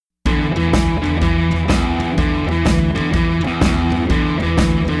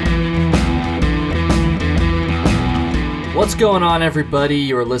What's going on, everybody?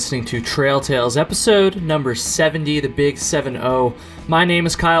 You're listening to Trail Tales, episode number 70, the big 7-0. My name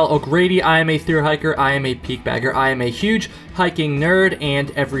is Kyle O'Grady. I am a thru hiker. I am a peak bagger. I am a huge hiking nerd, and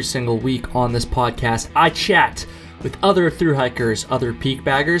every single week on this podcast, I chat with other thru hikers, other peak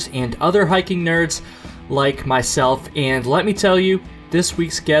baggers, and other hiking nerds like myself. And let me tell you, this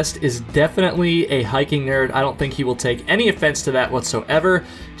week's guest is definitely a hiking nerd. I don't think he will take any offense to that whatsoever.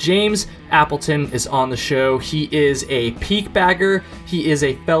 James Appleton is on the show. He is a peak bagger. He is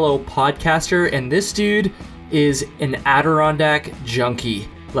a fellow podcaster, and this dude is an Adirondack junkie.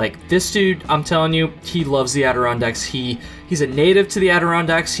 Like, this dude, I'm telling you, he loves the Adirondacks. He's a native to the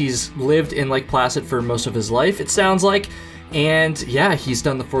Adirondacks. He's lived in Lake Placid for most of his life, it sounds like. And yeah, he's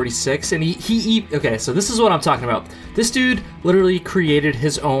done the 46, and okay, so this is what I'm talking about. This dude literally created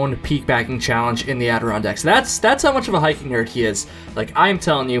his own peak bagging challenge in the Adirondacks. That's how much of a hiking nerd he is. Like, I am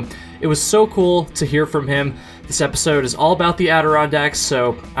telling you, it was so cool to hear from him. This episode is all about the Adirondacks,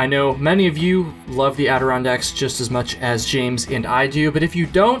 so I know many of you love the Adirondacks just as much as James and I do, but if you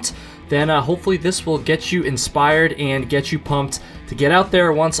don't, then hopefully this will get you inspired and get you pumped to get out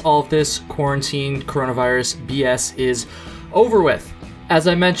there once all of this quarantine coronavirus BS is over with. As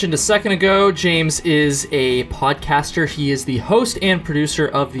I mentioned a second ago, James is a podcaster. He is the host and producer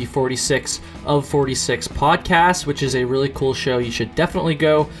of the 46 of 46 podcast, which is a really cool show you should definitely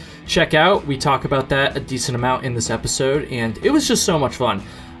go check out. We talk about that a decent amount in this episode, and it was just so much fun.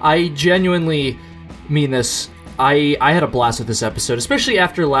 I genuinely mean this. I had a blast with this episode, especially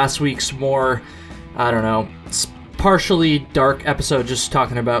after last week's more, I don't know, partially dark episode just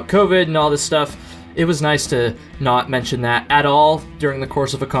talking about COVID and all this stuff. It was nice to not mention that at all during the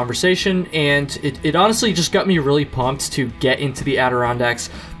course of a conversation, and it honestly just got me really pumped to get into the Adirondacks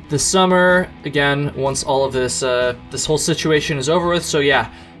this summer, again, once all of this whole situation is over with. So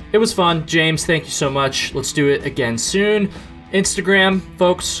yeah, it was fun. James, thank you so much. Let's do it again soon. Instagram,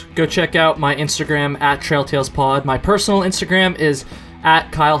 folks, go check out my Instagram at TrailTalesPod. My personal Instagram is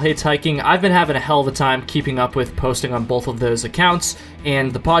at Kyle Hates Hiking. I've been having a hell of a time keeping up with posting on both of those accounts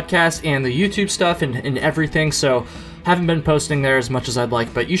and the podcast and the YouTube stuff and everything, so haven't been posting there as much as I'd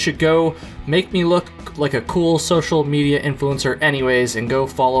like, but you should go make me look like a cool social media influencer anyways and go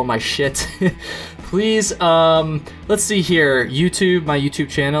follow my shit. Please. Let's see here. YouTube, my YouTube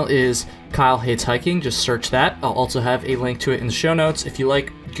channel is Kyle Hates Hiking. Just search that. I'll also have a link to it in the show notes. If you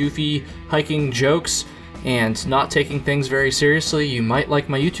like goofy hiking jokes and not taking things very seriously, you might like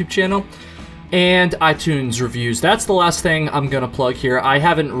my YouTube channel. And iTunes reviews. That's the last thing I'm going to plug here. I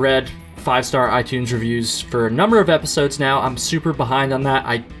haven't read 5-star iTunes reviews for a number of episodes now. I'm super behind on that.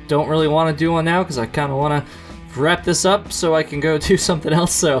 I don't really want to do one now because I kind of want to wrap this up so I can go do something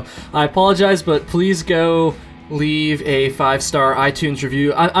else. So I apologize, but please go leave a 5-star iTunes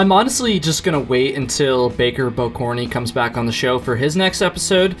review. I'm honestly just going to wait until Baker Bocorny comes back on the show for his next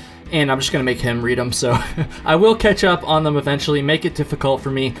episode, and I'm just going to make him read them. So I will catch up on them eventually. Make it difficult for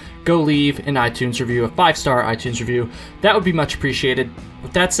me. Go leave an iTunes review, a 5-star iTunes review. That would be much appreciated.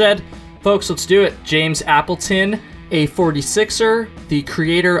 With that said, folks, let's do it. James Appleton, a 46er, the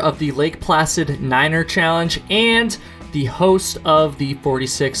creator of the Lake Placid Niner Challenge, and the host of the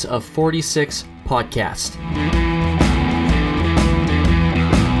 46 of 46 podcast.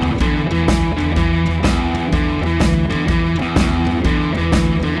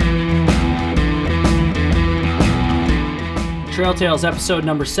 Trail Tales episode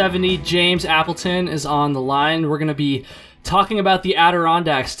number 70. James Appleton is on the line. We're going to be talking about the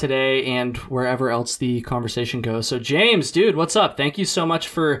Adirondacks today and wherever else the conversation goes. So James, dude, what's up? Thank you so much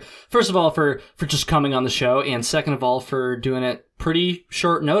for, first of all, for just coming on the show, and second of all, for doing it pretty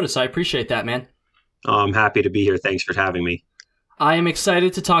short notice. I appreciate that, man. I'm happy to be here. Thanks for having me. I am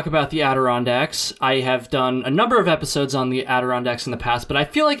excited to talk about the Adirondacks. I have done a number of episodes on the Adirondacks in the past, but I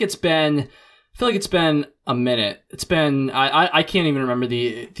feel like it's been a minute. It's been, I can't even remember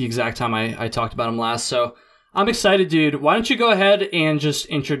the exact time I talked about them last. So I'm excited, dude. Why don't you go ahead and just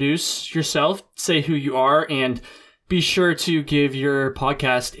introduce yourself, say who you are, and be sure to give your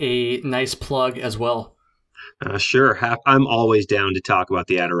podcast a nice plug as well. Sure. I'm always down to talk about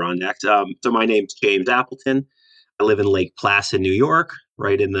the Adirondacks. So my name's James Appleton. I live in Lake Placid, New York,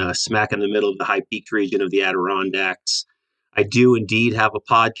 right in the smack in the middle of the high peaked region of the Adirondacks. I do indeed have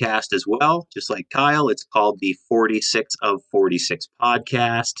a podcast as well, just like Kyle. It's called the 46 of 46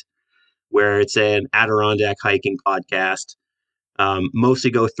 podcast, where it's an Adirondack hiking podcast.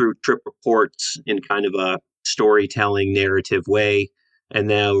 Mostly go through trip reports in kind of a storytelling narrative way. And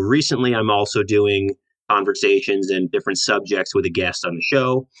now recently I'm also doing conversations and different subjects with a guest on the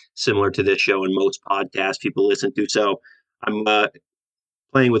show, similar to this show and most podcasts people listen to. So I'm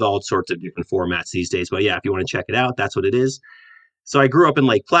playing with all sorts of different formats these days. But yeah, if you want to check it out, that's what it is. So I grew up in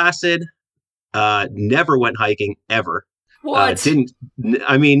Lake Placid. Never went hiking ever. What? Didn't.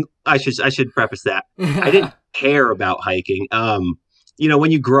 I mean, I should preface that I didn't care about hiking.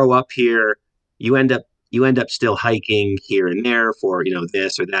 When you grow up here, you end up still hiking here and there for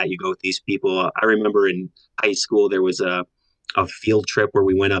this or that. You go with these people. I remember in high school there was a field trip where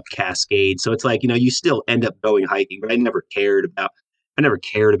we went up Cascade. So it's like you still end up going hiking. But I never cared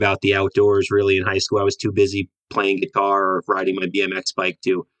about the outdoors really in high school. I was too busy playing guitar or riding my BMX bike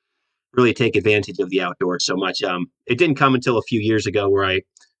to really take advantage of the outdoors so much. It didn't come until a few years ago where I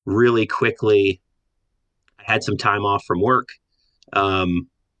really quickly had some time off from work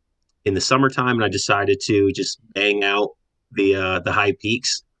in the summertime, and I decided to just bang out the high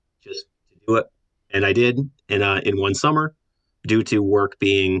peaks, just to do it, and I did. And in one summer, due to work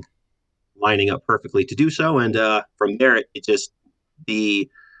being lining up perfectly to do so, and from there it just the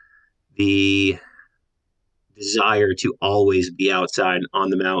desire to always be outside on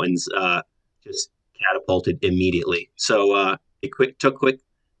the mountains just catapulted immediately. So took quick,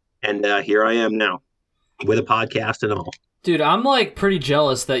 and here I am now with a podcast and all. Dude, I'm like pretty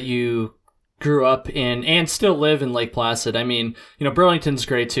jealous that you grew up in and still live in Lake Placid. I mean, Burlington's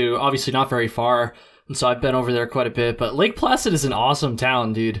great too. Obviously not very far, and so I've been over there quite a bit. But Lake Placid is an awesome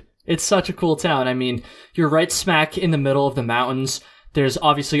town, dude. It's such a cool town. I mean, you're right smack in the middle of the mountains. There's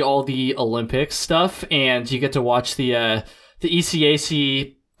obviously all the Olympics stuff, and you get to watch the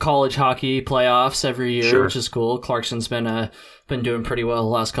ECAC college hockey playoffs every year, Sure. which is cool. Clarkson's been doing pretty well the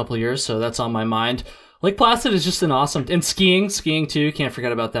last couple of years, so that's on my mind. Lake Placid is just an awesome, and skiing too. Can't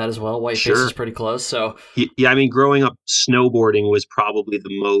forget about that as well. Whiteface Sure. is pretty close. So Yeah, I mean, growing up, snowboarding was probably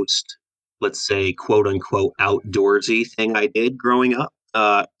the most, let's say, quote unquote, outdoorsy thing I did growing up.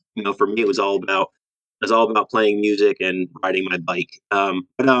 For me, it was all about playing music and riding my bike.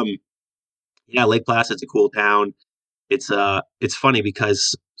 Yeah, Lake Placid's a cool town. It's funny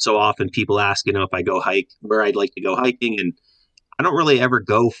because so often people ask, if I go hike, where I'd like to go hiking, and I don't really ever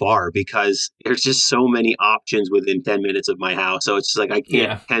go far because there's just so many options within 10 minutes of my house. So it's just like I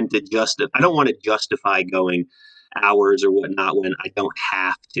Yeah. can't tend to I don't want to justify going hours or whatnot when I don't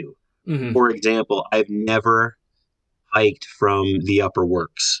have to. mhm. For example, I've never hiked from the Upper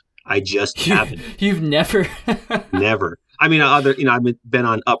Works. I just haven't. You've never. Never. I mean, I've been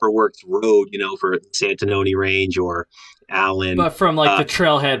on Upper Works Road, for Santanoni Range or Allen, But from like the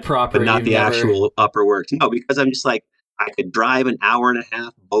trailhead proper, but not you've the never... actual Upper Works. No, because I'm just like, I could drive an hour and a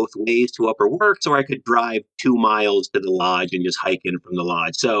half both ways to Upper Works, or I could drive 2 miles to the lodge and just hike in from the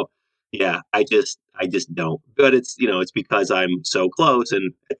lodge. So yeah, I just don't. But it's because I'm so close,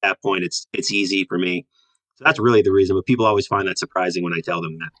 and at that point, it's easy for me. So that's really the reason. But people always find that surprising when I tell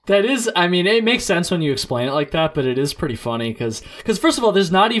them that. That is, I mean, it makes sense when you explain it like that, but it is pretty funny because first of all,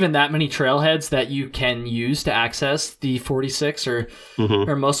 there's not even that many trailheads that you can use to access the 46 or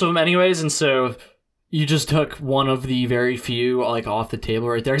most of them anyways, and so you just took one of the very few like off the table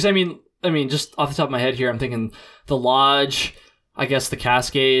right there. Because I mean, just off the top of my head here, I'm thinking the lodge, I guess the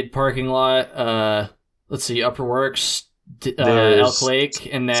Cascade parking lot, let's see, Upper Works, Elk Lake,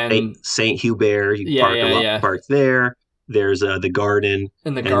 and then Saint Hubert. You park there. There's the garden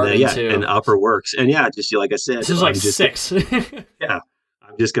and the garden too, and Upper Works, and yeah, just like I said, this is like 6. Yeah,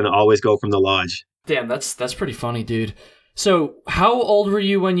 I'm just gonna always go from the lodge. Damn, that's pretty funny, dude. So, how old were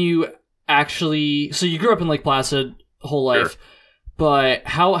you when you actually? So you grew up in Lake Placid whole life, Sure. But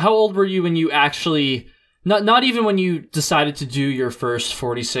how old were you when you actually not even when you decided to do your first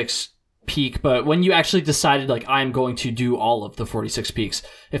 46 peak, but when you actually decided like I'm going to do all of the 46 peaks,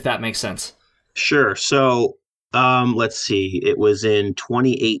 if that makes sense. Sure. So, let's see. It was in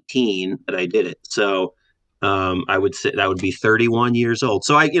 2018 that I did it. So, I would say that would be 31 years old.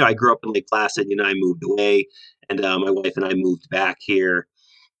 So I grew up in Lake Placid. I moved away, and my wife and I moved back here.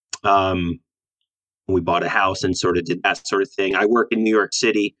 We bought a house and sort of did that sort of thing. I work in New York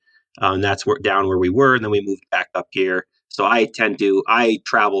City. That's down where we were, and then we moved back up here. So I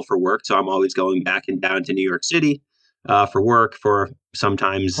travel for work, so I'm always going back and down to New York City for work for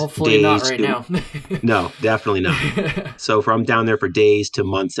sometimes Hopefully days. not right now. No, definitely not. So I'm down there for days to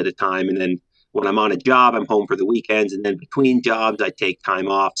months at a time, and then when I'm on a job, I'm home for the weekends, and then between jobs, I take time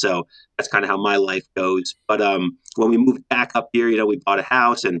off. So that's kind of how my life goes. But when we moved back up here, we bought a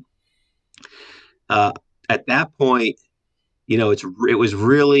house, and at that point, it was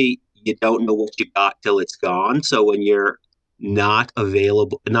really, you don't know what you got till it's gone. So when you're not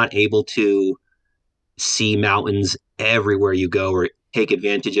able to see mountains everywhere you go or take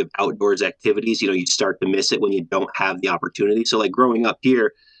advantage of outdoors activities, you start to miss it when you don't have the opportunity. So like growing up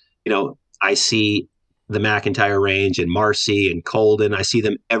here, I see the McIntyre Range and Marcy and Colden. I see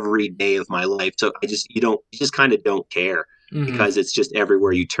them every day of my life. So you just kind of don't care because it's just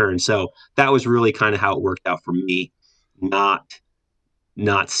everywhere you turn. So that was really kind of how it worked out for me, not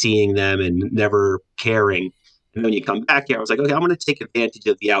seeing them and never caring. And when you come back here, I was like, okay, I'm going to take advantage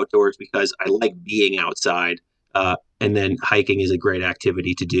of the outdoors because I like being outside. And then hiking is a great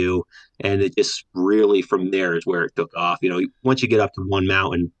activity to do. And it just really from there is where it took off. Once you get up to one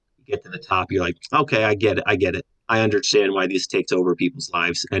mountain, you get to the top, you're like, okay, I get it. I understand why this takes over people's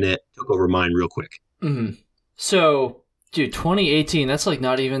lives. And it took over mine real quick. Mm-hmm. So, dude, 2018, that's like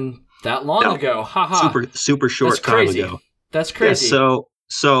not even that long ago. Super short time ago. That's crazy. Yeah,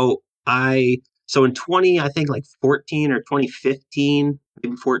 so in 14 or 2015,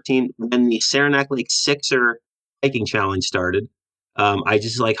 maybe 14, when the Saranac Lake Sixer hiking challenge started, I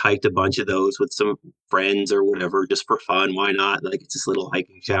just hiked a bunch of those with some friends or whatever, just for fun. Why not? It's this little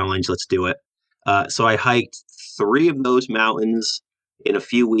hiking challenge. Let's do it. So I hiked 3 of those mountains in a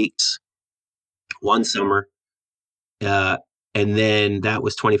few weeks, one summer. And then that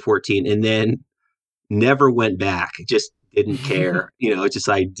was 2014. And then never went back. Just didn't care. I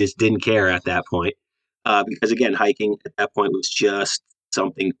just didn't care at that point. Because again, hiking at that point was just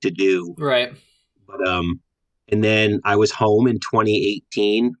something to do. Right. But and then I was home in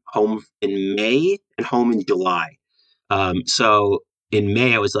 2018, home in May and home in July. So in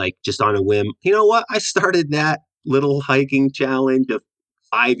May, I was just on a whim, you know what? I started that little hiking challenge of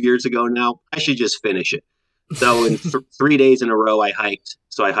 5 years ago now. I should just finish it. So in 3 days in a row, I hiked.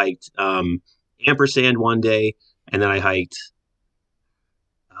 So I hiked Ampersand one day, and then I hiked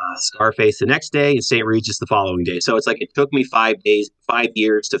Scarface the next day and St. Regis the following day. So it's it took me 5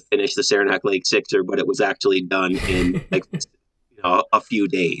 years to finish the Saranac Lake Sixer, but it was actually done in a few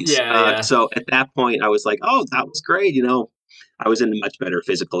days. Yeah. So at that point I was like, oh, that was great. I was in much better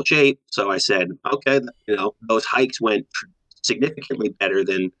physical shape. So I said, okay, those hikes went significantly better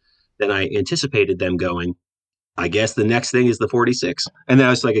than I anticipated them going. I guess the next thing is the 46. And then I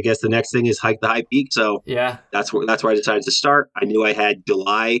was like, I guess the next thing is hike the high peak. So yeah, that's where I decided to start. I knew I had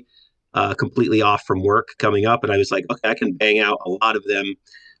July completely off from work coming up. And I was like, okay, I can bang out a lot of them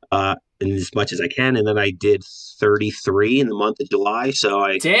in as much as I can. And then I did 33 in the month of July.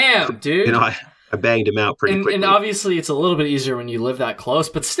 So damn, dude. I banged them out pretty quickly. And obviously it's a little bit easier when you live that close,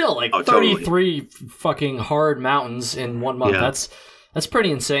 but still 33 fucking hard mountains in 1 month. Yeah. That's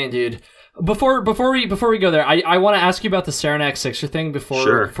pretty insane, dude. Before we go there, I want to ask you about the Saranac Sixer thing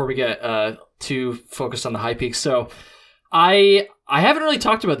before we get too focused on the high peaks. So I haven't really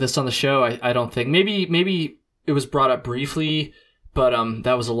talked about this on the show. I don't think maybe it was brought up briefly, but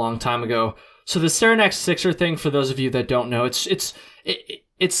that was a long time ago. So the Saranac Sixer thing, for those of you that don't know, it's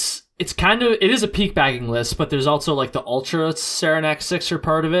kind of, it is a peak bagging list, but there's also the Ultra Saranac Sixer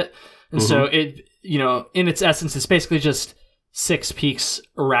part of it, and so it in its essence it's basically just 6 peaks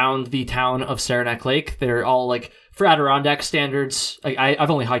around the town of Saranac Lake. They're all for Adirondack standards.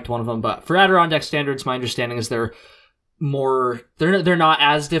 I've only hiked one of them, but for Adirondack standards, my understanding is they're not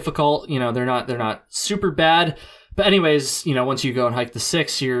as difficult. They're not super bad. But anyways, once you go and hike the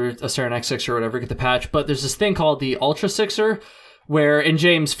 6, you're a Saranac Sixer or whatever, get the patch. But there's this thing called the Ultra Sixer, where, and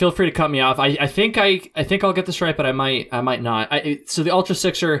James, feel free to cut me off. I think I'll get this right, but I might not. So the Ultra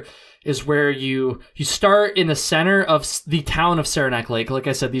Sixer is where you start in the center of the town of Saranac Lake. Like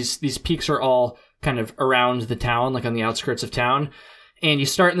I said, these peaks are all kind of around the town, on the outskirts of town. And you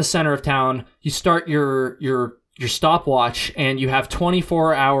start in the center of town. You start your stopwatch, and you have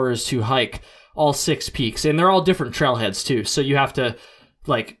 24 hours to hike all 6 peaks. And they're all different trailheads too. So you have to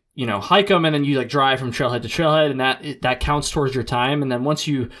hike them, and then you drive from trailhead to trailhead, and that counts towards your time. And then once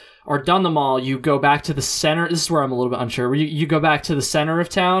you are done them all, you go back to the center. This is where I'm a little bit unsure. You go back to the center of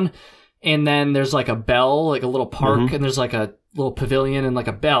town, and then there's a bell, a little park, and there's a little pavilion and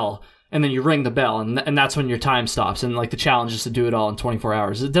a bell, and then you ring the bell, and that's when your time stops. And the challenge is to do it all in 24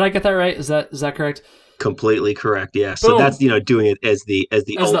 hours. Did I get that right? Is that correct? Completely correct. Yeah. So that's doing it as the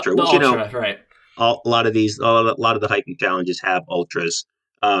ultra, which ultra, right? A lot of the hiking challenges have ultras.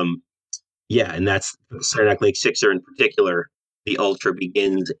 Yeah, and that's the Saranac Lake Sixer in particular. The ultra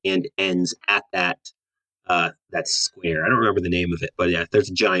begins and ends at that square. I don't remember the name of it, but yeah,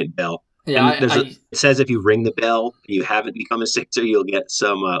 there's a giant bell. Yeah, it says if you ring the bell and you haven't become a Sixer, you'll get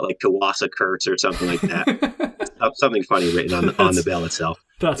some Kawasa curse or something like that. Something funny written on the bell itself.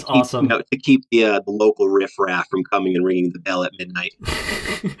 That's awesome. To keep the local riffraff from coming and ringing the bell at midnight.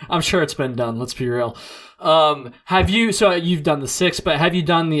 I'm sure it's been done. Let's be real. Have you? So you've done the 6, but have you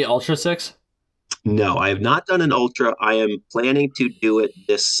done the Ultra 6? No, I have not done an ultra. I am planning to do it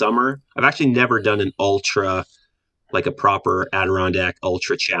this summer. I've actually never done an ultra like a proper Adirondack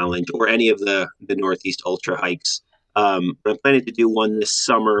Ultra Challenge or any of the Northeast Ultra hikes. But I'm planning to do one this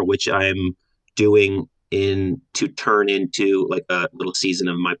summer, which I'm doing in to turn into like a little season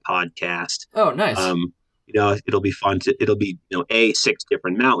of my podcast. Oh, nice. It'll be fun it'll be, six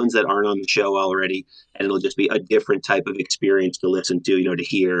different mountains that aren't on the show already. And it'll just be a different type of experience to listen to, to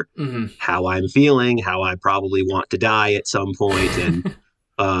hear how I'm feeling, how I probably want to die at some point, and,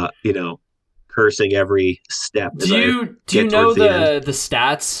 cursing every step. Do you know the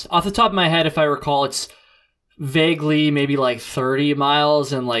stats off the top of my head? If I recall, it's vaguely maybe like 30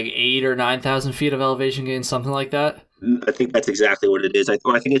 miles and like 8,000 or 9,000 feet of elevation gain, something like that. I think that's exactly what it is. I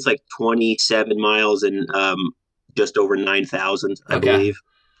think it's like 27 miles and just over 9,000, I believe.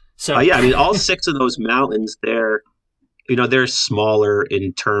 So all six of those mountains, they're smaller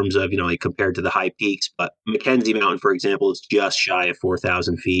in terms of, compared to the high peaks, but Mackenzie Mountain, for example, is just shy of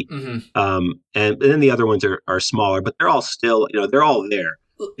 4,000 feet. And then the other ones are smaller, but they're all still, they're all there.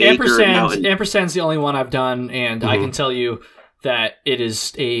 Ampersand's the only one I've done, and I can tell you that it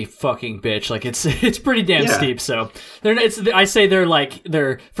is a fucking bitch. Like it's pretty damn steep. So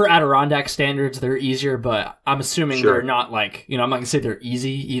they're for Adirondack standards, they're easier, but I'm assuming they're not like, I'm not gonna say they're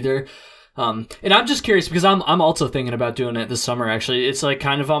easy either. And I'm just curious because I'm also thinking about doing it this summer. Actually, it's like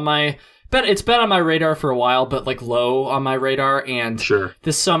kind of it's been on my radar for a while, but like low on my radar. And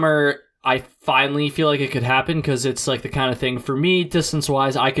this summer, I finally feel like it could happen because it's like the kind of thing for me, distance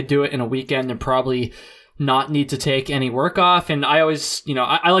wise, I could do it in a weekend and probably not need to take any work off. And I always,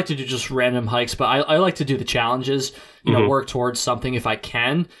 I like to do just random hikes, but I like to do the challenges, work towards something if I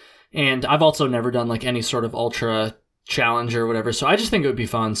can. And I've also never done like any sort of ultra challenge or whatever. So I just think it would be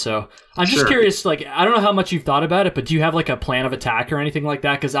fun. So I'm just curious, like, I don't know how much you've thought about it, but do you have like a plan of attack or anything like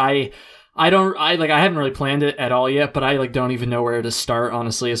that? Cause I haven't really planned it at all yet, but I like don't even know where to start,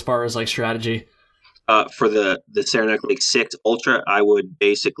 honestly, as far as like strategy. For the Saranac Lake 6 Ultra, I would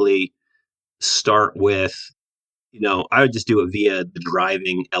basically start with, I would just do it via the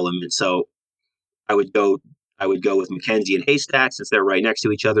driving element. So I would go with Mackenzie and Haystack since they're right next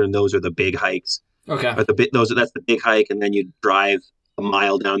to each other, and those are the big hikes. Okay. That's the big hike, and then you drive a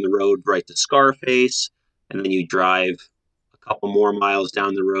mile down the road right to Scarface, and then you drive a couple more miles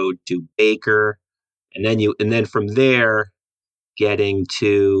down the road to Baker, and then from there getting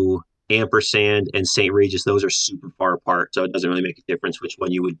to Ampersand and St. Regis. Those are super far apart, so it doesn't really make a difference which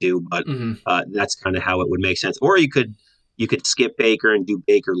one you would do, but that's kind of how it would make sense. Or you could skip Baker and do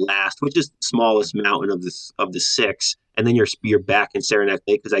Baker last, which is the smallest mountain of the six, and then you're back in Saranac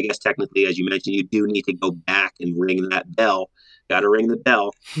Lake, because I guess technically, as you mentioned, you do need to go back and ring that bell. Got to ring the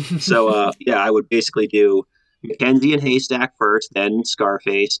bell. So I would basically do Mackenzie and Haystack first, then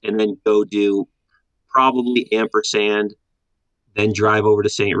Scarface, and then go do probably Ampersand, then drive over to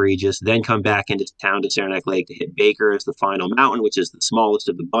St. Regis, then come back into town to Saranac Lake to hit Baker as the final mountain, which is the smallest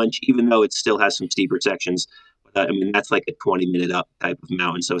of the bunch, even though it still has some steeper sections. That's like a 20-minute up type of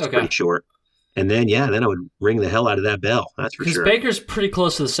mountain, so it's pretty short. And then, then I would ring the hell out of that bell. That's for sure. Because Baker's pretty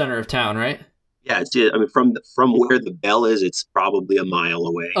close to the center of town, right? Yeah, from where the bell is, it's probably a mile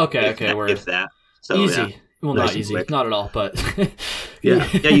away. Okay, if that. So, easy. Yeah, well, nice not easy, quick. not at all, but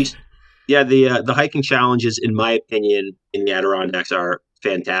the hiking challenges, in my opinion, in the Adirondacks are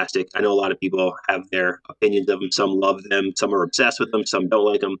fantastic. I know a lot of people have their opinions of them. Some love them, some are obsessed with them, some don't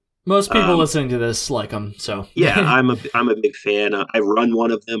like them. Most people listening to this like them, so yeah, I'm a big fan. I run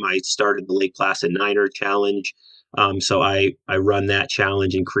one of them. I started the Lake Placid Niner Challenge, so I run that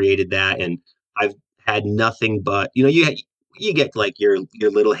challenge and created that, and I've had nothing but you get like your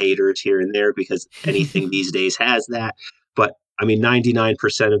little haters here and there because anything these days has that, but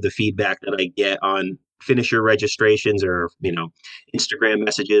 99% of the feedback that I get on finisher registrations or Instagram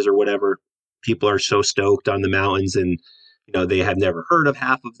messages or whatever, people are so stoked on the mountains, and they have never heard of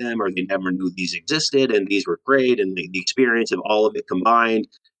half of them, or they never knew these existed, and these were great, and the experience of all of it combined.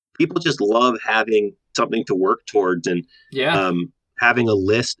 People just love having something to work towards, and having a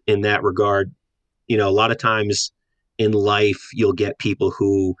list in that regard. A lot of times in life, you'll get people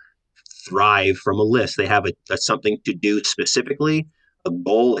who thrive from a list. They have a something to do specifically, a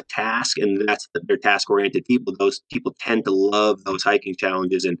goal, a task, and they're task-oriented people. Those people tend to love those hiking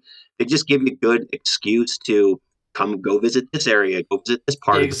challenges, and they just give you a good excuse to come go visit this area, go visit this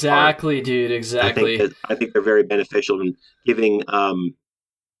part exactly, of the park. Dude, exactly. I think they're very beneficial in giving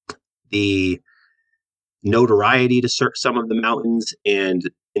the notoriety to some of the mountains and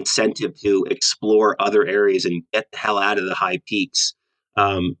incentive to explore other areas and get the hell out of the high peaks.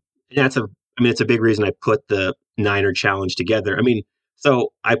 And it's a big reason I put the Niner Challenge together.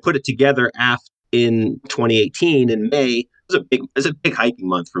 So I put it together in 2018 in May. It was a big hiking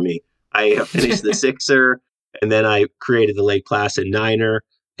month for me. I finished the Sixer. And then I created the Lake Placid Niner,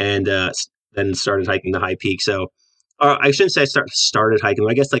 and then started hiking the high peak. So I shouldn't say I started hiking.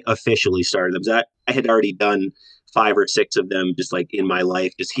 I guess like officially started them. I had already done 5 or 6 of them just like in my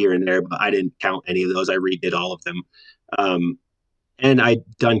life, just here and there, but I didn't count any of those. I redid all of them. And I'd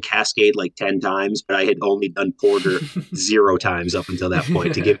done Cascade like 10 times, but I had only done Porter 0 times up until that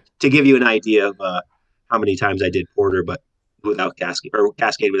point, to give you an idea of how many times I did Porter, but without Cascade, or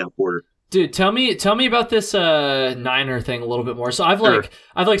Cascade without Porter. Dude, tell me about this Niner thing a little bit more. So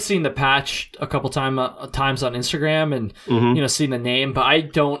I've seen the patch a couple times on Instagram, and seen the name, but I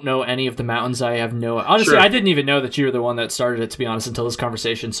don't know any of the mountains. Honestly, I didn't even know that you were the one that started it, to be honest, until this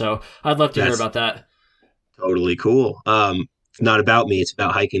conversation. So I'd love to hear about that. Totally cool. It's not about me, it's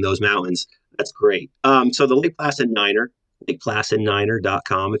about hiking those mountains. That's great. So the Lake Placid Niner,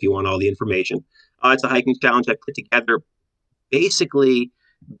 lakeplacidniner.com if you want all the information. It's a hiking challenge I put together basically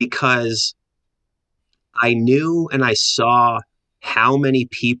because I knew and I saw how many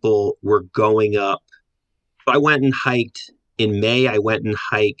people were going up. So I went and hiked in May. I went and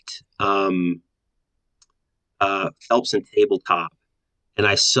hiked Phelps and Tabletop, and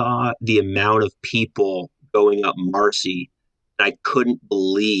I saw the amount of people going up Marcy. And I couldn't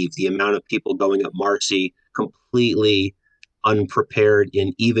believe the amount of people going up Marcy completely unprepared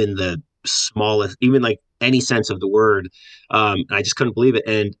in even the smallest, even like any sense of the word. I just couldn't believe it.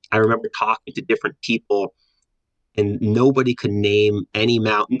 And I remember talking to different people, and nobody could name any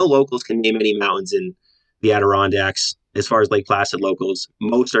mountain. No locals can name any mountains in the Adirondacks. As far as Lake Placid locals,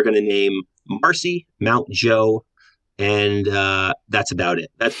 most are going to name Marcy, Mount Joe, and that's about it.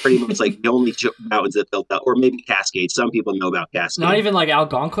 That's pretty much like the only mountains that built out, or maybe Cascade. Some people know about Cascade. Not even like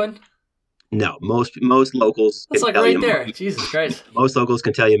Algonquin? No, most locals. That's like right there. Jesus Christ. Most locals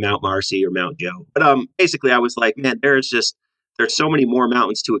can tell you Mount Marcy or Mount Joe. But basically, I was like, man, there's so many more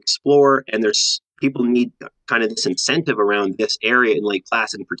mountains to explore, and people need kind of this incentive around this area in Lake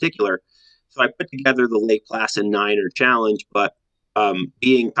Placid in particular. So I put together the Lake Placid Niner Challenge, but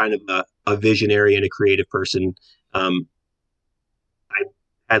being kind of a visionary and a creative person, I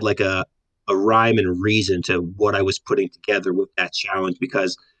had like a rhyme and reason to what I was putting together with that challenge,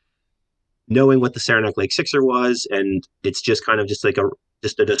 because knowing what the Saranac Lake Sixer was, and it's just kind of just like an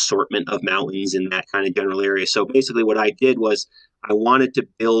assortment of mountains in that kind of general area. So basically what I did was I wanted to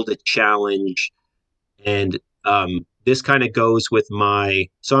build a challenge, and this kind of goes with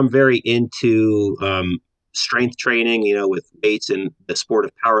so I'm very into strength training, with weights and the sport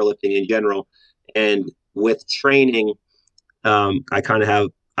of powerlifting in general. And with training,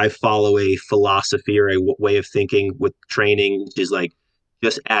 I follow a philosophy or a way of thinking with training, which is like,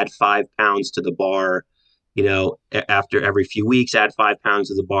 just add 5 pounds to the bar, after every few weeks, add 5 pounds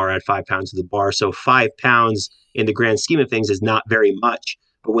to the bar, add 5 pounds to the bar. So 5 pounds in the grand scheme of things is not very much.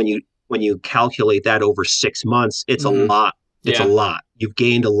 But when you calculate that over 6 months, it's a lot. It's a lot. You've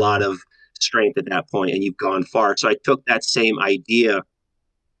gained a lot of strength at that point, and you've gone far. So I took that same idea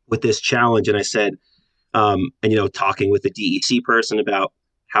with this challenge, and I said, talking with the DEC person about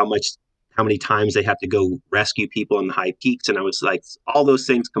how many times they have to go rescue people on the high peaks. And I was like, all those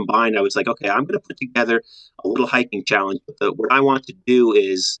things combined, I was like, okay, I'm going to put together a little hiking challenge. But what I want to do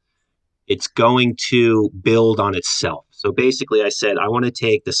is it's going to build on itself. So basically I said, I want to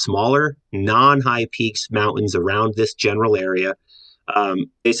take the smaller non-high peaks mountains around this general area.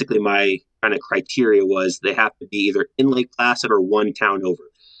 Basically my kind of criteria was they have to be either in Lake Placid or one town over.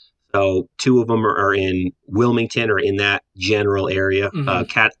 So 2 of them are in Wilmington or in that general area.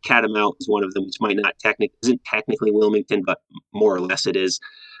 Catamount is one of them, which isn't technically Wilmington, but more or less it is.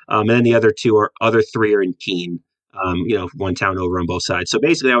 And then the other 3 are in Keene, one town over on both sides. So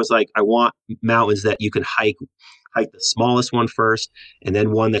basically I was like, I want mountains that you can hike the smallest one first, and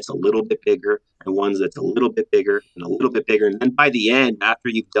then one that's a little bit bigger, and ones that's a little bit bigger and a little bit bigger. And then by the end, after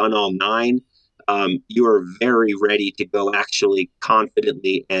you've done all 9, you are very ready to go actually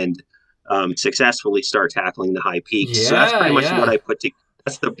confidently and successfully start tackling the high peaks. So that's pretty much what I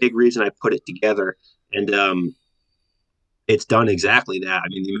that's the big reason I put it together. And it's done exactly that. I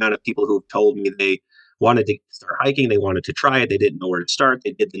mean, the amount of people who have told me they wanted to start hiking, they wanted to try it, they didn't know where to start.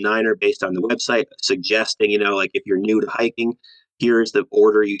 They did the Niner based on the website, suggesting, like if you're new to hiking, here's the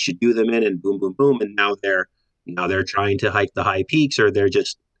order you should do them in, and boom, boom, boom. And now they're trying to hike the high peaks, or they're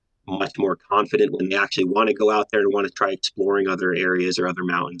just much more confident when they actually want to go out there and want to try exploring other areas or other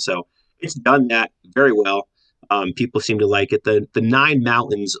mountains. So it's done that very well. People seem to like it. The 9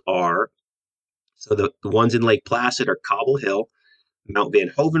 mountains are, so the ones in Lake Placid are Cobble Hill, Mount Van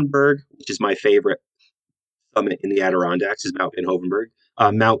Hoevenberg, which is my favorite summit in the Adirondacks, is Mount Van Hoevenberg,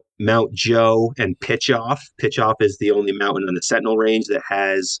 Mount Joe, and Pitchoff. Pitchoff is the only mountain on the Sentinel Range that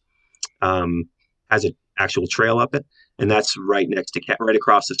has an actual trail up it, and that's right next to right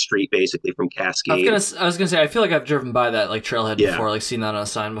across the street, basically from Cascade. I was gonna say I feel like I've driven by that like trailhead Yeah. before, like seen that on a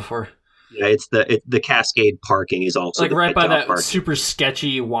sign before. Yeah, it's the Cascade parking is also like the right by that parking. super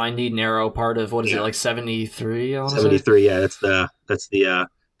sketchy, windy, narrow part of what is it, like 73? 73. Yeah, that's the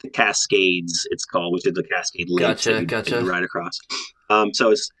Cascades. It's called, which is the Cascade Lake. Gotcha. You ride across.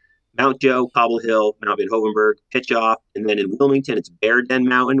 So it's Mount Joe, Cobble Hill, Mount Van Hovenberg, Pitch Off, and then in Wilmington it's Bear Den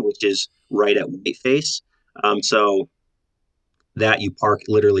Mountain, which is right at Whiteface. So that you park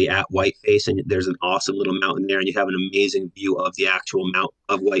literally at Whiteface, and there's an awesome little mountain there, and you have an amazing view of the actual mount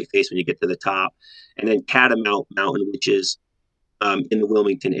of Whiteface when you get to the top. And then Catamount Mountain, which is in the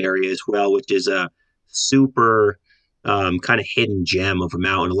Wilmington area as well, which is a super kind of hidden gem of a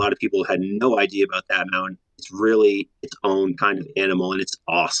mountain. A lot of people had no idea about that mountain. It's really its own kind of animal, and it's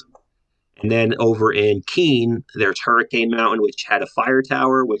awesome. And then over in Keene, there's Hurricane Mountain, which had a fire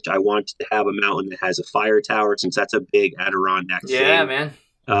tower, which I wanted to have a mountain that has a fire tower since that's a big Adirondack thing. Yeah, man.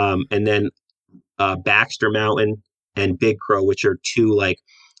 And then Baxter Mountain and Big Crow, which are two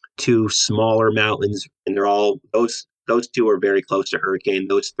smaller mountains, and they're all those two are very close to Hurricane.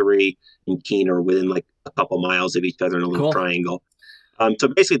 Those three in Keene are within like a couple miles of each other in a little triangle. So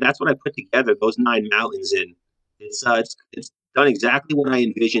basically, that's what I put together. Those 9 mountains, and it's done exactly what I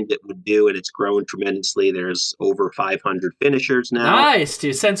envisioned it would do, and it's grown tremendously. There's over 500 finishers now. Nice,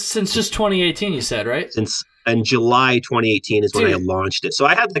 dude. Since just 2018, you said, right? And July 2018 is when I launched it. So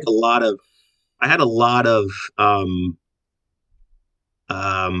I had a lot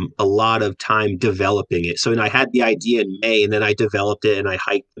of time developing it. So I had the idea in May, and then I developed it, and I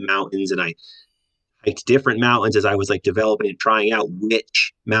hiked the mountains, and I hiked different mountains as I was like developing and trying out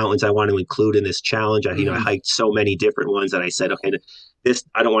which mountains I want to include in this challenge. I hiked so many different ones that I said, okay, this,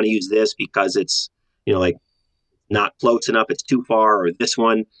 I don't want to use this because it's, like not close enough. It's too far, or this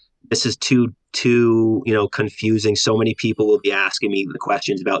one, this is too, confusing. So many people will be asking me the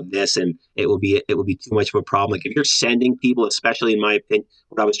questions about this, and it will be too much of a problem. Like if you're sending people, especially in my opinion,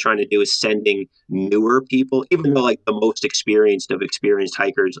 what I was trying to do is sending newer people, even though like the most experienced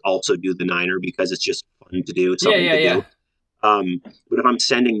hikers also do the Niner because it's just fun to do. It's something to do. But if I'm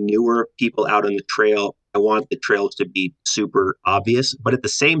sending newer people out on the trail, I want the trails to be super obvious. But at the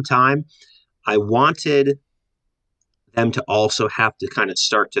same time, I wanted them to also have to kind of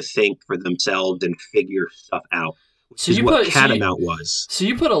start to think for themselves and figure stuff out. So Catamount was. So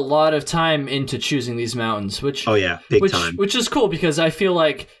you put a lot of time into choosing these mountains, which big time. Which is cool because I feel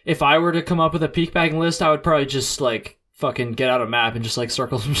like if I were to come up with a peak bagging list, I would probably just like fucking get out a map and just like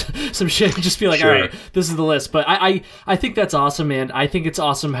circle some shit and just be like, all right, this is the list. But I think that's awesome, man. I think it's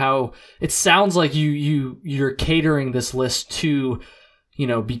awesome how it sounds like you're catering this list to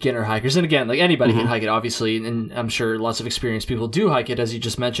beginner hikers. And again, like anybody can hike it, obviously, and I'm sure lots of experienced people do hike it, as you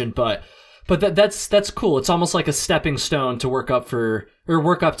just mentioned, but that's cool. It's almost like a stepping stone to work up to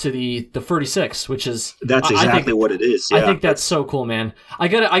the 36, which is that's exactly what it is. Yeah. I think that's so cool, man. I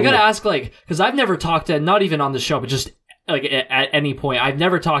gotta ask, like, because I've never talked to, not even on the show, but just like at any point, I've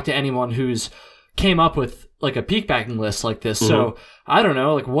never talked to anyone who's came up with like a peak bagging list like this. So I don't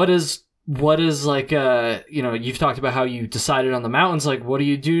know, like what is like, you've talked about how you decided on the mountains, like what do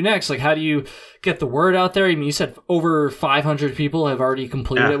you do next? Like how do you get the word out there? I mean, you said over 500 people have already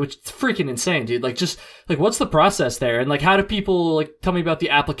completed it, which is freaking insane, dude. Like just like, what's the process there? And like, how do people, like, tell me about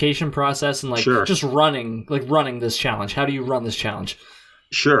the application process and like just running this challenge. How do you run this challenge?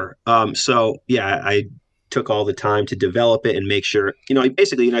 Sure. I took all the time to develop it and make sure,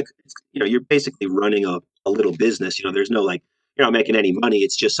 basically, you're basically running a little business. There's no like, you're not making any money.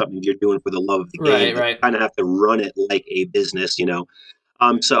 It's just something you're doing for the love of the game. Right. You kind of have to run it like a business, I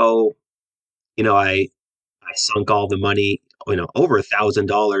sunk all the money, over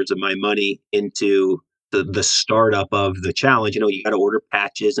 $1,000 of my money into the startup of the challenge. You got to order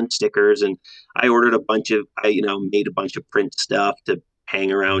patches and stickers, and I ordered made a bunch of print stuff to hang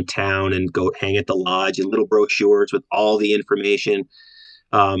around town and go hang at the lodge, and little brochures with all the information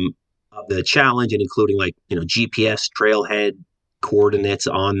of the challenge, and including like, GPS trailhead coordinates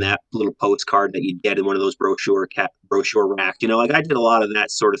on that little postcard that you'd get in one of those brochure racks. I did a lot of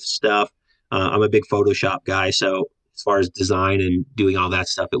that sort of stuff. I'm a big Photoshop guy, so as far as design and doing all that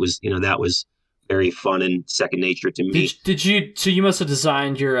stuff, it was, that was very fun and second nature to me. So you must have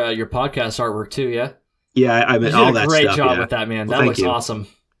designed your podcast artwork too, yeah? Yeah, I mean, all that stuff. You did a great job with that, man. That looks awesome.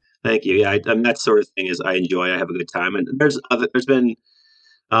 Thank you. Yeah, that sort of thing is I enjoy. I have a good time, and there's been,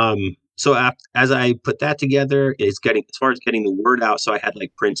 as I put that together, as far as getting the word out. So I had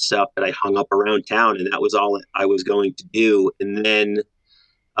like print stuff that I hung up around town, and that was all I was going to do. And then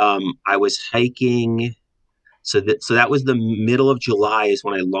I was hiking. So that was the middle of July is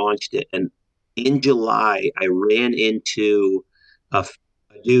when I launched it, and in July, I ran into a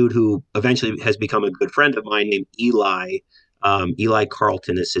dude who eventually has become a good friend of mine named Eli. Eli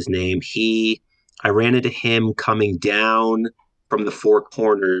Carlton is his name. I ran into him coming down from the Four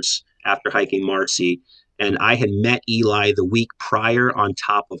Corners after hiking Marcy, and I had met Eli the week prior on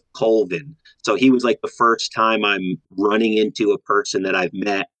top of Colvin. So he was like the first time I'm running into a person that I've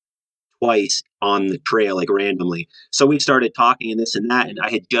met twice on the trail, like randomly. So we started talking and this and that, and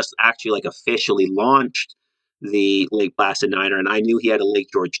I had just actually like officially launched the Lake Placid Niner, and I knew he had a Lake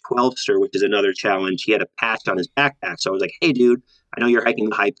George 12ster, which is another challenge. He had a patch on his backpack, so I was like, "Hey, dude, I know you're hiking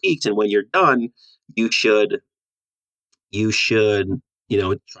the high peaks, and when you're done, you should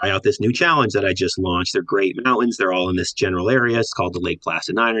try out this new challenge that I just launched. They're great mountains. They're all in this general area. It's called the Lake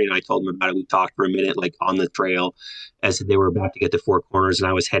Placid Niner." I told him about it. We talked for a minute, like on the trail as they were about to get to Four Corners and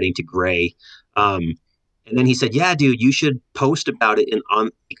I was heading to Gray. And then he said, "Yeah, dude, you should post about it."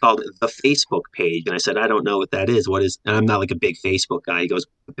 He called it the Facebook page. And I said, "I don't know what that is. What is," and I'm not like a big Facebook guy. He goes,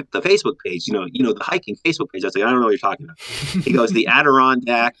 "The Facebook page, the hiking Facebook page." I was like, "I don't know what you're talking about." He goes, "The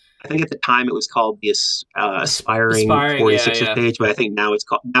Adirondack." I think at the time it was called the Aspiring 46ers page, but I think now it's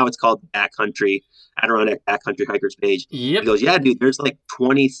called the Backcountry Adirondack Backcountry Hikers page. Yep. He goes, "Yeah, dude, there's like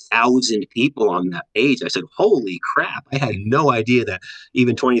 20,000 people on that page." I said, "Holy crap. I had no idea that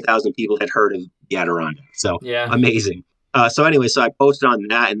even 20,000 people had heard of the Adirondack." So amazing. So anyway, so I posted on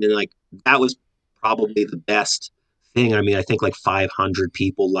that, and then like that was probably the best thing. I mean, I think like 500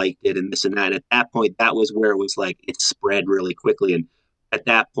 people liked it and this and that. And at that point, that was where it was like it spread really quickly. And at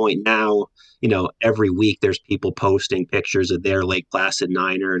that point now, every week there's people posting pictures of their Lake Placid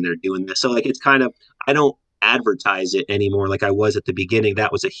Niner and they're doing this. So like it's kind of, I don't advertise it anymore like I was at the beginning.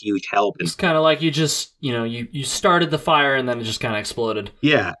 That was a huge help. It's kind of like you just, you started the fire and then it just kind of exploded.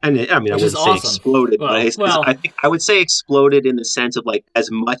 Yeah. And I wouldn't say exploded, but I think I would say exploded in the sense of like as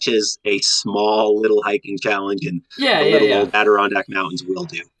much as a small little hiking challenge and old Adirondack mountains will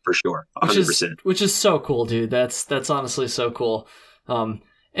do for sure. 100%. Which is so cool, dude. That's honestly so cool. And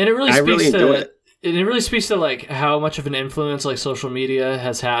it really speaks to like how much of an influence like social media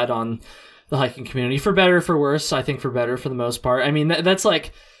has had on the hiking community, for better or for worse. I think for better for the most part. I mean, that's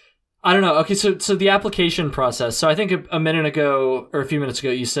like, I don't know. Okay, so the application process. So I think a minute ago or a few minutes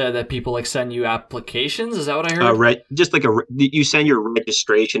ago, you said that people like send you applications. Is that what I heard? Right. Just like you send your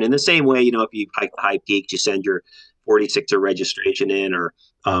registration in the same way. If you hike the high peaks, you send your 46er registration in, or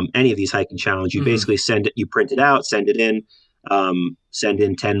any of these hiking challenges. You basically send it. You print it out, send it in. Send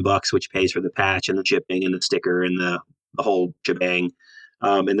in $10, which pays for the patch and the shipping and the sticker and the whole shebang.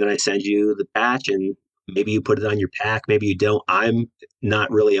 And then I send you the patch, and maybe you put it on your pack, maybe you don't. I'm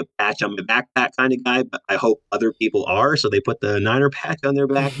not really a patch on my backpack kind of guy, but I hope other people are. So they put the Niner patch on their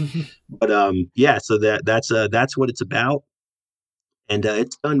back. But so that's what it's about. And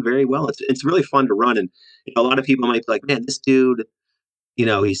it's done very well. It's really fun to run. And a lot of people might be like, "Man, this dude,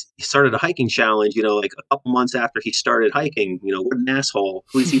 he started a hiking challenge, like a couple months after he started hiking, what an asshole.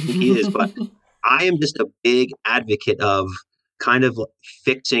 Who does he think he is?" But I am just a big advocate of kind of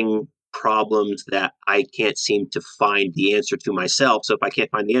fixing problems that I can't seem to find the answer to myself. So if I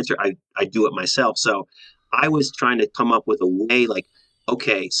can't find the answer, I do it myself. So I was trying to come up with a way like,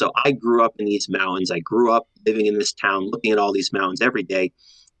 okay, so I grew up in these mountains. I grew up living in this town, looking at all these mountains every day.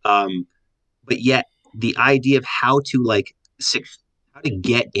 But yet the idea of how to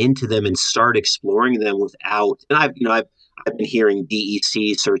get into them and start exploring them without, and I've been hearing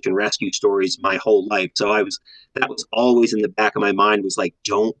DEC search and rescue stories my whole life. So that was always in the back of my mind, was like,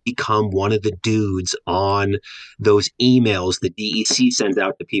 don't become one of the dudes on those emails the DEC sends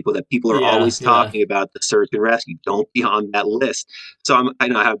out to people that people are always talking about, the search and rescue. Don't be on that list. So I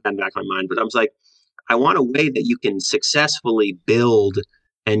know I have that in the back of my mind, but I was like, I want a way that you can successfully build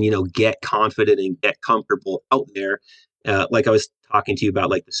and, get confident and get comfortable out there. Like I was talking to you about,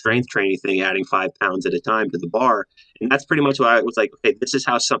 like the strength training thing, adding 5 pounds at a time to the bar. And that's pretty much why I was like, okay, this is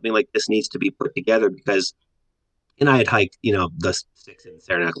how something like this needs to be put together, because, and I had hiked, the sticks in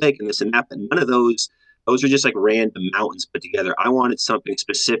Saranac Lake and this and that, but none of those are just like random mountains put together. I wanted something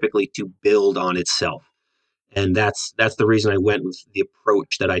specifically to build on itself. And that's the reason I went with the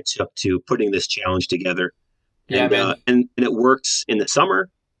approach that I took to putting this challenge together. Yeah, man. And it works in the summer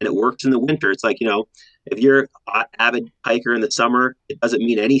and it works in the winter. It's like, if you're an avid hiker in the summer, it doesn't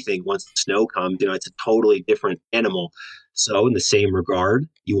mean anything once the snow comes. It's a totally different animal. So in the same regard,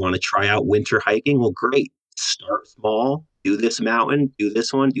 you want to try out winter hiking? Well, great. Start small. Do this mountain. Do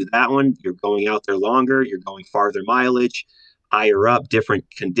this one. Do that one. You're going out there longer. You're going farther mileage, higher up, different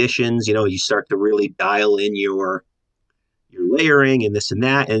conditions. You start to really dial in your layering and this and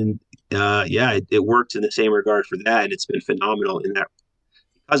that. And it works in the same regard for that. And it's been phenomenal in that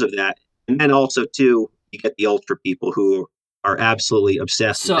because of that. And then also too, you get the ultra people who are absolutely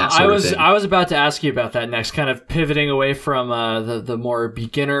obsessed So with that sort of thing. I was about to ask you about that next, kind of pivoting away from the more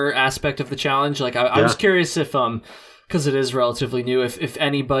beginner aspect of the challenge. Like I was curious if because it is relatively new, if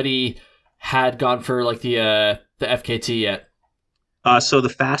anybody had gone for like the FKT yet. So the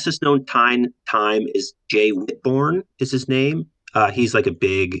fastest known time is Jay Whitborn is his name. He's like a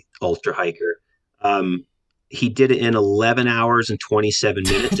big ultra hiker. He did it in 11 hours and 27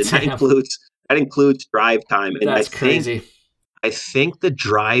 minutes, and that includes drive time. And That's crazy. I think the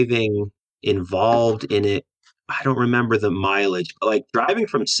driving involved in it, I don't remember the mileage, but like driving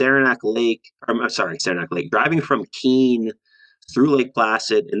from Saranac Lake, driving from Keene through Lake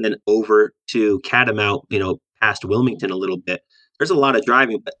Placid and then over to Catamount, past Wilmington a little bit. There's a lot of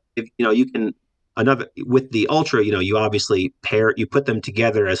driving, but if you can with the ultra, you obviously you put them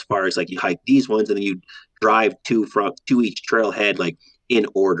together as far as like you hike these ones and then you drive to each trailhead like in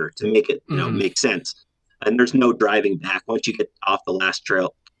order to make it make sense. And there's no driving back. Once you get off the last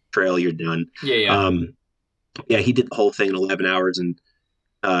trail, you're done. Yeah. He did the whole thing in 11 hours and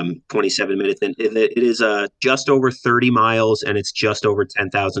 27 minutes. And it is just over 30 miles, and it's just over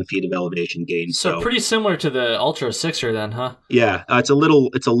 10,000 feet of elevation gain. So pretty similar to the Ultra Sixer then, huh? Yeah, it's a little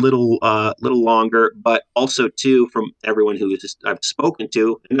longer, but also too, from everyone who I've spoken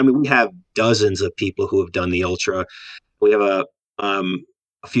to, and I mean, we have dozens of people who have done the Ultra. We have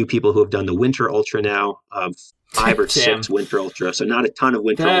a few people who have done the Winter Ultra now, 5 or 6 Winter Ultra. So not a ton of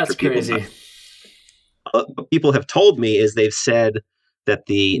Winter Ultra people. That's crazy. What people have told me is they've said that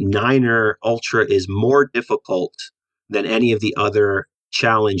the Niner Ultra is more difficult than any of the other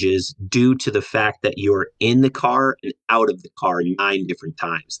challenges due to the fact that you're in the car and out of the car 9 different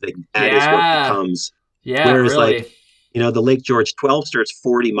times. That is what becomes. Yeah, whereas really. Like, the Lake George 12-ster is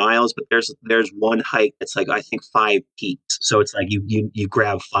 40 miles, but there's one hike that's like, I think 5 peaks. So it's like you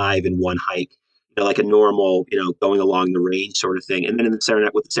grab 5 in one hike, like a normal, going along the range sort of thing. And then with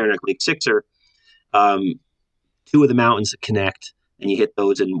the Saranac Lake Sixer, 2 of the mountains connect and you hit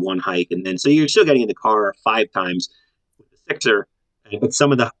those in one hike. And then, so you're still getting in the car 5 times with the Sixer, but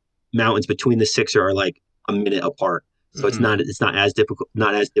some of the mountains between the Sixer are like a minute apart. So it's not as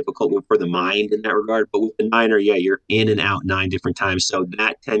difficult for the mind in that regard. But with the Niner, you're in and out 9 different times. So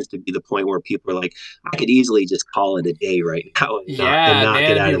that tends to be the point where people are like, I could easily just call it a day right now and not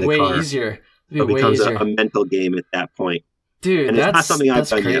get out of the car. Easier. So it becomes a mental game at that point. Dude, and it's not something I've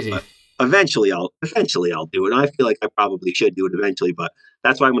done crazy. yet, but eventually I'll do it. And I feel like I probably should do it eventually, but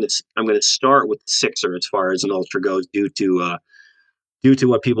that's why I'm going to start with the Sixer as far as an ultra goes, due to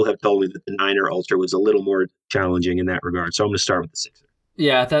what people have told me that the Niner Ultra was a little more challenging in that regard. So I'm going to start with the Sixer.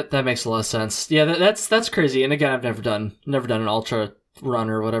 Yeah, that makes a lot of sense. Yeah, that's crazy. And again, I've never done an ultra run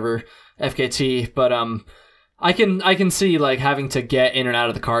or whatever, FKT, but I can see like having to get in and out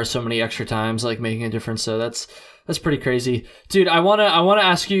of the car so many extra times, like making a difference. So that's pretty crazy. Dude, I want to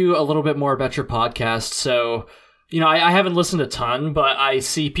ask you a little bit more about your podcast. So, I haven't listened a ton, but I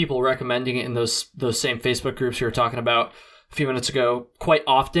see people recommending it in those same Facebook groups you were talking about a few minutes ago quite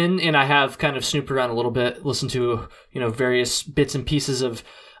often, and I have kind of snooped around a little bit, listened to various bits and pieces of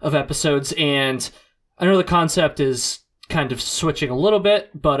episodes, and I know the concept is kind of switching a little bit,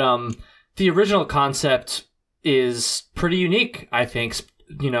 but the original concept is pretty unique, I think.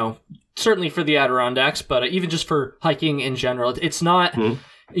 Certainly for the Adirondacks, but even just for hiking in general, it's not.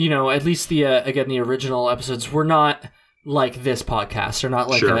 At least the original episodes were not like this podcast. They're not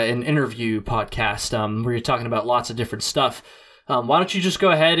like an interview podcast where you're talking about lots of different stuff. Why don't you just go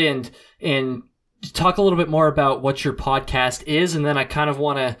ahead and talk a little bit more about what your podcast is, and then I kind of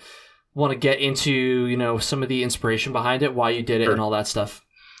want to get into some of the inspiration behind it, why you did it, and all that stuff.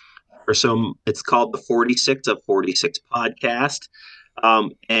 So it's called the 46 of 46 podcast,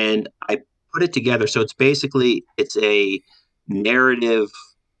 and I put it together. So it's a narrative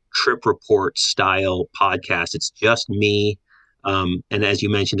trip report style podcast. It's just me. And as you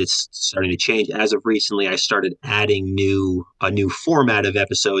mentioned, it's starting to change. As of recently, I started adding a new format of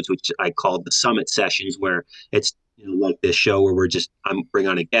episodes, which I called the Summit Sessions, where it's like this show where I'm bring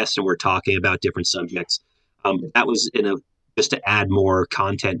on a guest and we're talking about different subjects. That was just to add more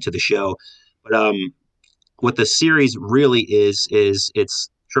content to the show. But what the series really is it's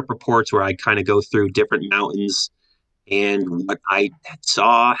trip reports where I kind of go through different mountains and what I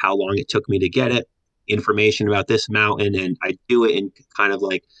saw, how long it took me to get it, information about this mountain, and I do it in kind of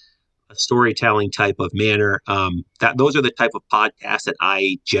like a storytelling type of manner. Those are the type of podcasts that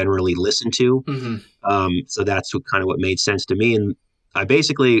I generally listen to. So that's what made sense to me. And I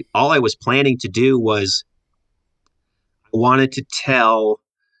basically, all I was planning to do was I wanted to tell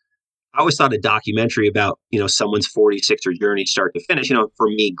I always thought a documentary about, someone's 46er journey start to finish. For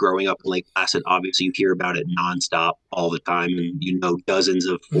me growing up in Lake Placid, obviously you hear about it nonstop all the time and dozens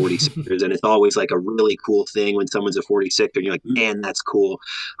of 46ers. And it's always like a really cool thing when someone's a 46er and you're like, man, that's cool.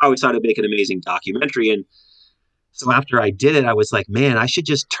 I always thought it'd make an amazing documentary. And so after I did it, I was like, man, I should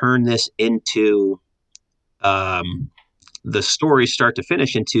just turn this into the story start to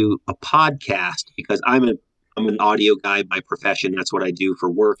finish into a podcast, because I'm an audio guy by profession. That's what I do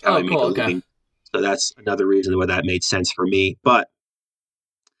for work, how I make a living. So that's another reason why that made sense for me. But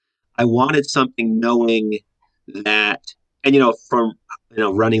I wanted something knowing that, and from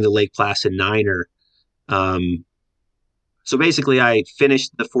running the Lake Placid Niner. So basically I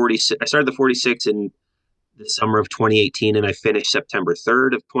finished the 46. I started the 46 in the summer of 2018, and I finished September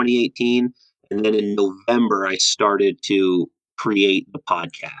 3rd of 2018. And then in November, I started to create the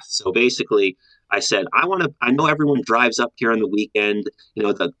podcast. So basically, I said, I know everyone drives up here on the weekend.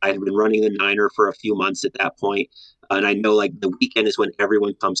 I had been running the Niner for a few months at that point, and I know like the weekend is when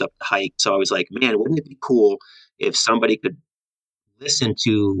everyone comes up to hike. So I was like, man, wouldn't it be cool if somebody could listen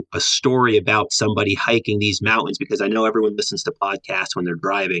to a story about somebody hiking these mountains? Because I know everyone listens to podcasts when they're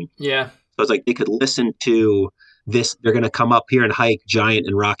driving. Yeah. So I was like, they could listen to this. They're going to come up here and hike Giant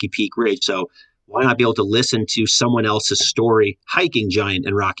and Rocky Peak Ridge. So why not be able to listen to someone else's story hiking Giant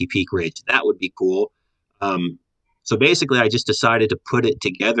and Rocky Peak Ridge? That would be cool. So basically, I just decided to put it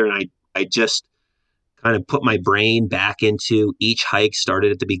together, and I just kind of put my brain back into each hike.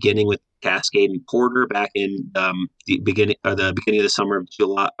 Started at the beginning with Cascade and Porter back in the beginning of the summer of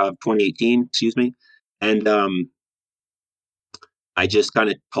July of 2018. Excuse me, and I just kind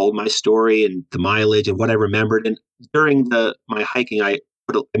of told my story and the mileage and what I remembered. And during my hiking, I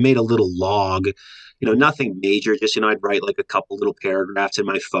made a little log, nothing major, just, I'd write like a couple little paragraphs in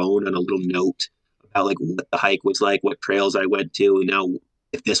my phone on a little note about like what the hike was like, what trails I went to.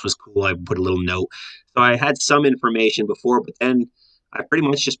 If this was cool, I put a little note. So I had some information before, but then I pretty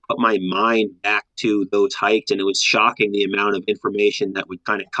much just put my mind back to those hikes, and it was shocking the amount of information that would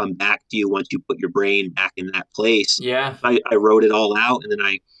kind of come back to you once you put your brain back in that place. Yeah. I wrote it all out, and then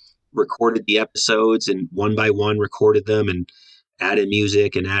I recorded the episodes and one by one recorded them and added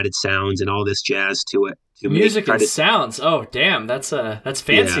music and added sounds and all this jazz to it. Music and sounds. Oh, damn. That's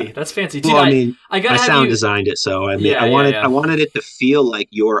fancy. Yeah. That's fancy. Dude, well, I sound designed it. So I wanted it to feel like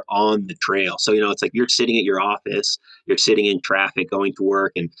you're on the trail. So, it's like you're sitting at your office, you're sitting in traffic going to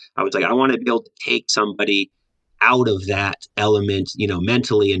work. And I was like, I want to be able to take somebody out of that element,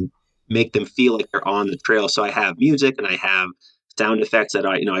 mentally, and make them feel like they're on the trail. So I have music and I have sound effects that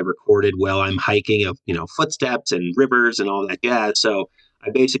I recorded while I'm hiking of, footsteps and rivers and all that jazz. So I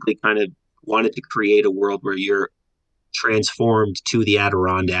basically kind of wanted to create a world where you're transformed to the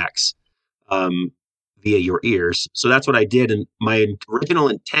Adirondacks via your ears. So that's what I did. And my original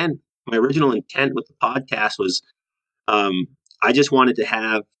intent with the podcast was I just wanted to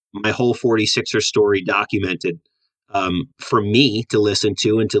have my whole 46er story documented for me to listen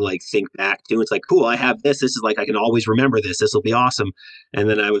to and to like think back to. It's like, cool, I have this. This is like, I can always remember this. This will be awesome. And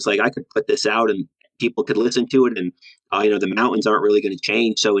then I was like, I could put this out and people could listen to it. And, the mountains aren't really going to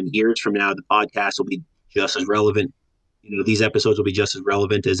change. So in years from now, the podcast will be just as relevant. These episodes will be just as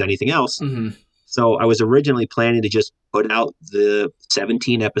relevant as anything else. Mm-hmm. So I was originally planning to just put out the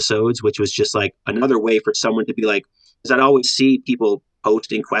 17 episodes, which was just like another way for someone to be like, because I'd always see people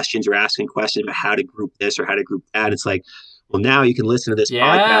posting questions or asking questions about how to group this or how to group that. It's like, well, now you can listen to this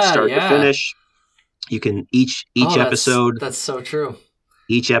podcast start to finish. You can each episode. That's so true.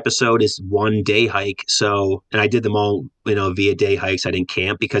 Each episode is one day hike. So, and I did them all, via day hikes. I didn't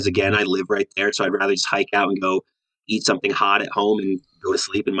camp because again, I live right there. So I'd rather just hike out and go eat something hot at home and go to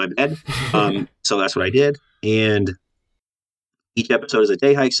sleep in my bed. So that's what I did. And each episode is a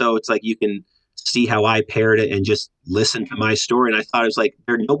day hike. So it's like, you can see how I paired it and just listen to my story. And I thought it was like,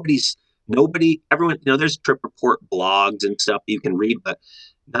 everyone, there's trip report blogs and stuff you can read, but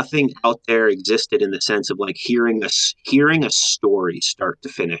nothing out there existed in the sense of like hearing a story start to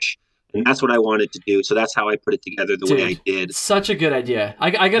finish. And that's what I wanted to do. So that's how I put it together the way I did. Such a good idea.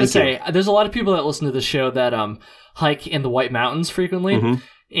 I got to say, there's a lot of people that listen to the show that hike in the White Mountains frequently. Mm-hmm.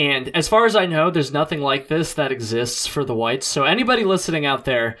 And as far as I know, there's nothing like this that exists for the Whites. So anybody listening out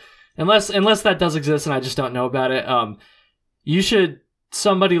there, unless that does exist and I just don't know about it,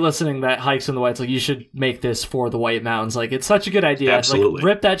 somebody listening that hikes in the Whites, like, you should make this for the White Mountains. Like, it's such a good idea. Absolutely. Like,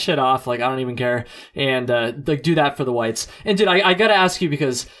 rip that shit off. Like, I don't even care. And, like, do that for the Whites. And dude, I gotta ask you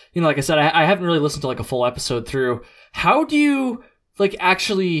because, like I said, I haven't really listened to like a full episode through. How do you like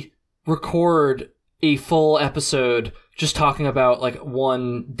actually record a full episode just talking about like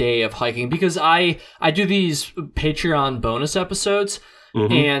one day of hiking? Because I do these Patreon bonus episodes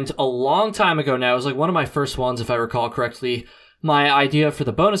And a long time ago now, it was like one of my first ones, if I recall correctly, my idea for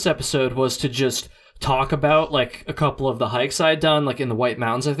the bonus episode was to just talk about like a couple of the hikes I had done, like in the White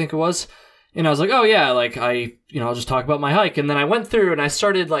Mountains, I think it was. And I was like, oh yeah, like I'll just talk about my hike. And then I went through and I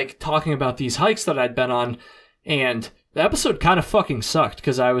started like talking about these hikes that I'd been on, and the episode kind of fucking sucked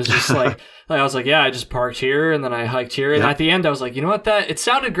because I was just like, I was like, yeah, I just parked here and then I hiked here. And at the end I was like, you know what, it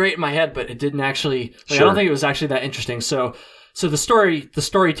sounded great in my head, but it didn't actually, I don't think it was actually that interesting. So the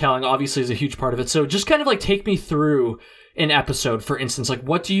storytelling obviously is a huge part of it. So just kind of like take me through an episode, for instance. Like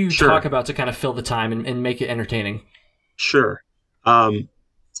what do you talk about to kind of fill the time and make it entertaining? Sure.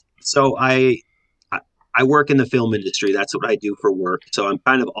 So I work in the film industry. That's what I do for work. So I'm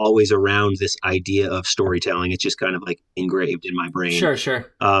kind of always around this idea of storytelling. It's just kind of like engraved in my brain. Sure.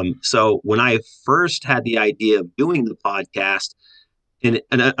 So when I first had the idea of doing the podcast, and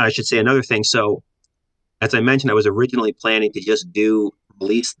I should say another thing. So as I mentioned, I was originally planning to just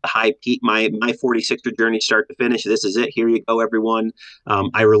release the high peak, my 46er journey, start to finish. This is it. Here you go, everyone.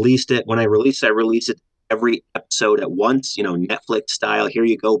 I released it. When I released it every episode at once, Netflix style. Here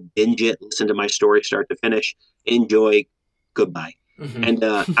you go, binge it, listen to my story start to finish, enjoy, goodbye. And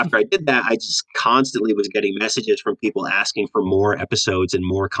after I did that, I just constantly was getting messages from people asking for more episodes and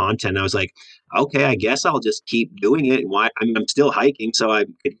more content. I was like, okay, I guess I'll just keep doing it. Why? I mean, I'm still hiking, so I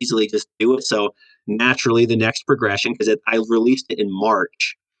could easily just do it. So naturally, the next progression, because I released it in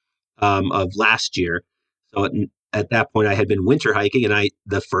March of last year. So at that point, I had been winter hiking, and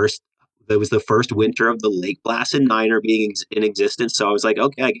that was the first winter of the Lake Placid Niner being in existence. So I was like,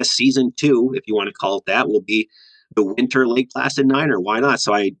 okay, I guess season 2, if you want to call it that, will be the winter Lake Placid Niner. Why not?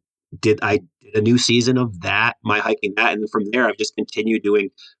 So I did a new season of that, my hiking that. And from there, I've just continued doing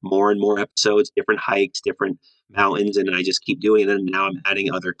more and more episodes, different hikes, different mountains, and I just keep doing it. And now I'm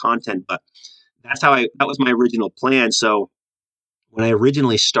adding other content. But that was my original plan. So when I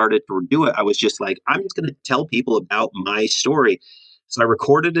originally started to do it, I was just like, I'm just going to tell people about my story. So I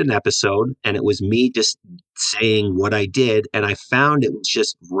recorded an episode, and it was me just saying what I did. And I found it was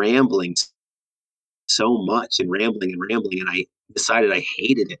just rambling so much and rambling. And I decided I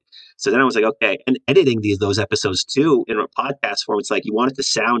hated it. So then I was like, okay, and editing those episodes too in a podcast form, it's like you want it to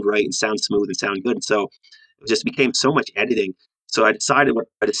sound right and sound smooth and sound good. And so it just became so much editing. So I decided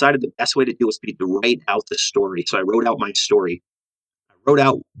the best way to do was to write out the story. So I wrote out my story. Wrote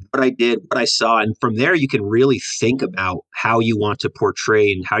out what I did, what I saw. And from there, you can really think about how you want to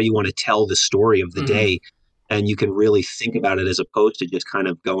portray and how you want to tell the story of the day. And you can really think about it as opposed to just kind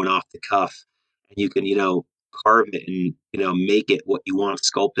of going off the cuff. And you can, carve it and, make it what you want,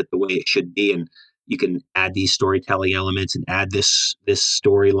 sculpt it the way it should be. And you can add these storytelling elements and add this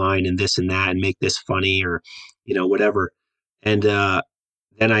storyline and this and that and make this funny or, whatever. And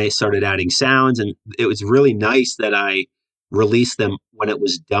then I started adding sounds, and it was really nice that I release them when it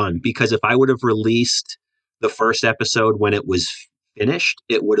was done, because if I would have released the first episode when it was finished,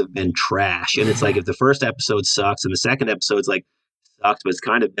 it would have been trash. And it's like, if the first episode sucks and the second episode's like sucks, but it's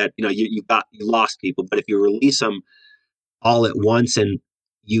kind of that, you lost people. But if you release them all at once, and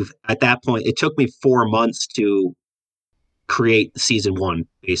at that point, it took me 4 months to create season 1,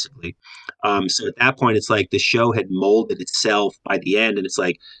 basically. So at that point, it's like the show had molded itself by the end, and it's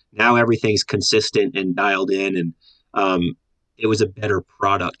like now everything's consistent and dialed in, and it was a better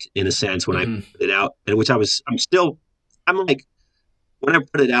product in a sense when I put it out, and I'm like, when I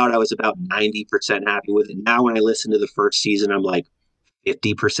put it out, I was about 90% happy with it. Now, when I listen to the first season, I'm like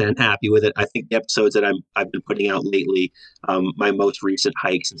 50% happy with it. I think the episodes that I've been putting out lately, my most recent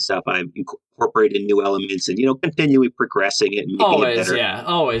hikes and stuff, I've incorporated new elements and, continually progressing it and making it better.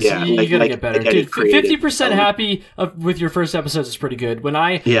 Always. Yeah, you gotta get better. Dude, 50% happy with your first episodes is pretty good. When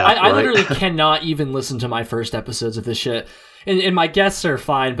I literally cannot even listen to my first episodes of this shit. And my guests are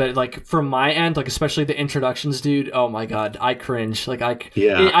fine, but like from my end, like especially the introductions, dude, oh my God, I cringe. Like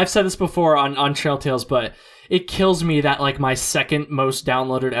I've said this before on Trail Tales, but it kills me that like my second most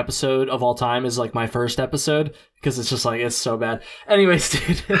downloaded episode of all time is like my first episode, because it's just like, it's so bad. Anyways,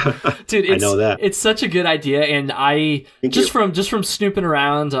 dude, I know that. It's such a good idea. And from snooping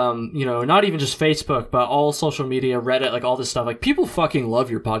around, not even just Facebook, but all social media, Reddit, like all this stuff, like people fucking love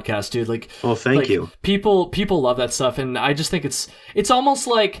your podcast, dude. Like, oh, thank you. People love that stuff. And I just think it's almost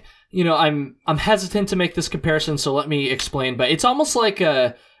like, I'm hesitant to make this comparison, so let me explain, but it's almost like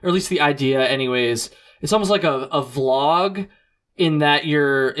or at least the idea anyways, it's almost like a vlog in that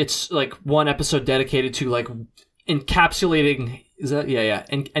it's like one episode dedicated to like encapsulating,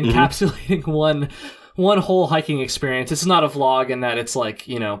 encapsulating one whole hiking experience. It's not a vlog in that it's like,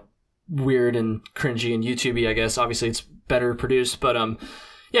 weird and cringy and YouTubey, I guess. Obviously it's better produced, but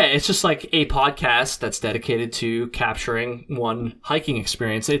Yeah, it's just like a podcast that's dedicated to capturing one hiking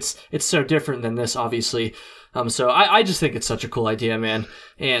experience. It's so different than this, obviously. So I just think it's such a cotle idea, man.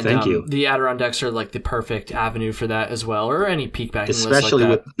 And Thank you. The Adirondacks are like the perfect avenue for that as well, or any peak bagging Especially list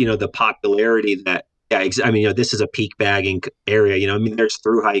like that. with the popularity that this is a peak bagging area. There's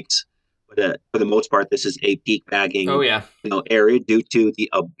through hikes, but for the most part, this is a peak bagging Oh yeah, area due to the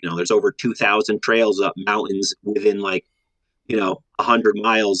there's over 2,000 trails up mountains within 100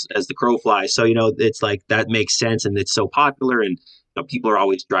 miles as the crow flies. So it's like that makes sense, and it's so popular, and people are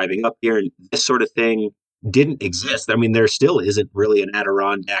always driving up here, and this sort of thing didn't exist. I mean, there still isn't really an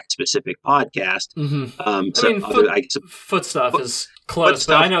Adirondack specific podcast. Foot Stuff is close,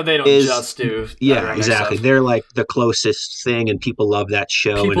 but I know they don't just do. Yeah, Adirondack exactly. stuff. They're like the closest thing, and people love that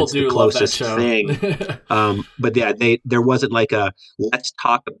show. People and it's do the love that closest show. thing. But yeah, there wasn't like a let's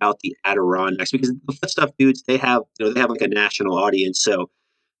talk about the Adirondacks, because the Foot Stuff dudes, they have like a national audience. So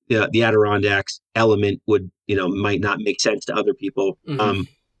the Adirondacks element would might not make sense to other people. Mm-hmm.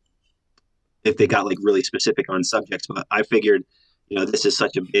 If they got like really specific on subjects. But I figured, this is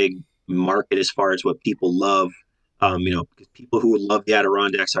such a big market as far as what people love. Because people who love the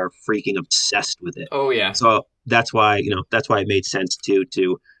Adirondacks are freaking obsessed with it. Oh yeah. So that's why it made sense to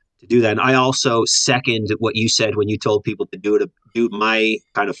do that. And I also second what you said when you told people to do my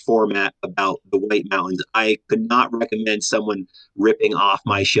kind of format about the White Mountains. I could not recommend someone ripping off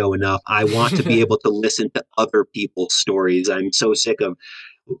my show enough. I want to be able to listen to other people's stories. I'm so sick of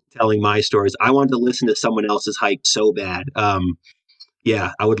telling my stories. I want to listen to someone else's hike so bad.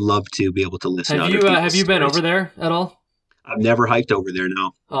 Yeah, I would love to be able to listen to other people's Have you been stories. over there at all? I've never hiked over there,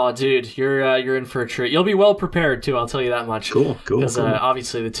 no. Oh, dude, you're in for a treat. You'll be well prepared too. I'll tell you that much. Cool. Because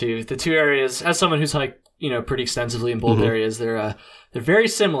obviously the two areas, as someone who's hiked pretty extensively in both areas, they're very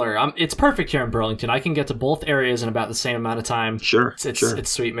similar. It's perfect here in Burlington. I can get to both areas in about the same amount of time. Sure, It's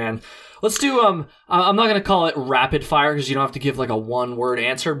sweet, man. Let's do I'm not gonna call it rapid fire because you don't have to give like a one word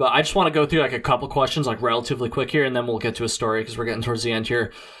answer, but I just want to go through like a couple questions like relatively quick here, and then we'll get to a story because we're getting towards the end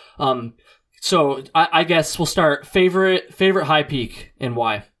here. So I guess we'll start favorite high peak and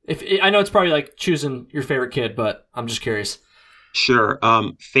why. If I know it's probably like choosing your favorite kid, but I'm just curious. Sure.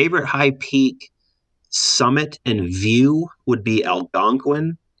 Favorite high peak summit and view would be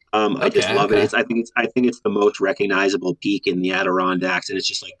Algonquin. I just love it. I think it's the most recognizable peak in the Adirondacks, and it's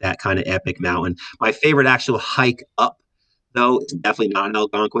just like that kind of epic mountain. My favorite actual hike up, though, is definitely not in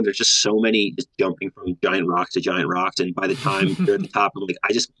Algonquin. There's just so many just jumping from giant rocks to giant rocks, and by the time you're at the top, I'm like,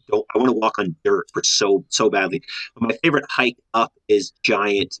 I want to walk on dirt for so badly. But my favorite hike up is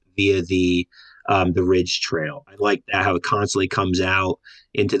Giant via the Ridge Trail. I like that, how it constantly comes out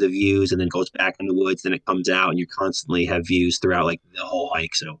into the views and then goes back in the woods, then it comes out, and you constantly have views throughout like the whole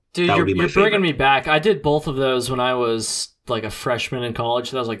hike. So dude, that would be my you're favorite. bringing me back. I did both of those when I was like a freshman in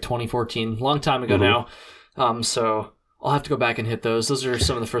college. That was like 2014, long time ago now. So I'll have to go back and hit those. Those are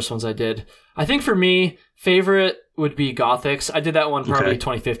some of the first ones I did. I think for me, favorite would be Gothics. I did that one probably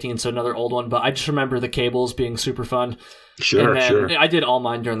 2015, so another old one, but I just remember the cables being super fun. Sure. I did all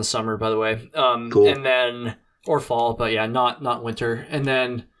mine during the summer, by the way. Cool. And then, or fall, but yeah, not winter. And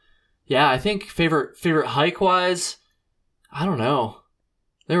then, yeah, I think favorite hike wise, I don't know.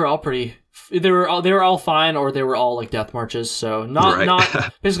 They were all pretty. They were all fine, or they were all like death marches. So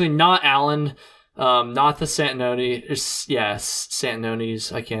not basically not Allen. Not the Santanoni.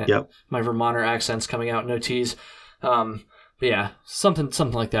 Santanonis. I can't. Yep. My Vermonter accent's coming out. No T's. But yeah, something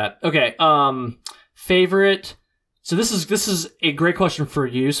like that. Okay. Favorite. So this is a great question for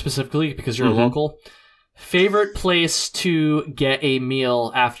you specifically because you're a local. Favorite place to get a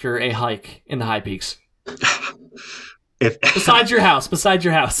meal after a hike in the high peaks? Besides your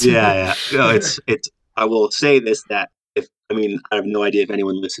house. Yeah. No, it's. I will say this, that I have no idea if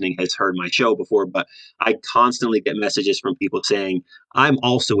anyone listening has heard my show before, but I constantly get messages from people saying, I'm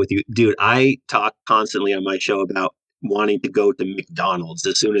also with you. Dude, I talk constantly on my show about wanting to go to McDonald's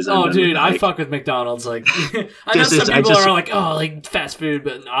as soon as I'm done with the hike. I fuck with McDonald's. Like, I know some people are like, oh, like fast food,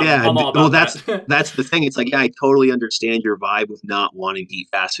 but I'm all about that. That's the thing. It's like, yeah, I totally understand your vibe with not wanting to eat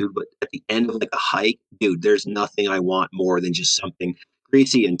fast food, but at the end of like a hike, dude, there's nothing I want more than just something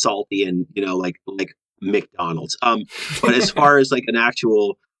greasy and salty and, like McDonald's. But as far as like an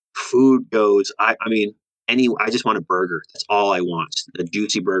actual food goes, I just want a burger. That's all I want. Just a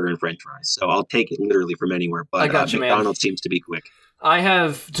juicy burger and French fries. So I'll take it literally from anywhere. But I got you, McDonald's man. seems to be quick. I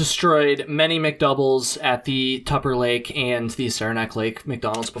have destroyed many McDoubles at the Tupper Lake and the Saranac Lake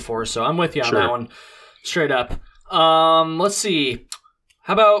McDonald's before, so I'm with you on that one. Straight up. Let's see.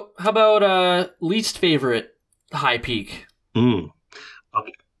 How about least favorite high peak?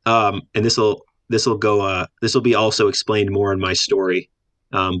 Okay. And this will be also explained more in my story.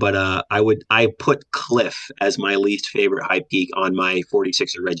 But I put Cliff as my least favorite high peak on my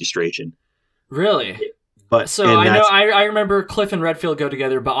 46er registration. Really? But so I remember Cliff and Redfield go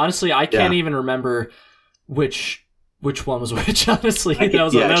together, but honestly, I can't even remember which one was which. Honestly, that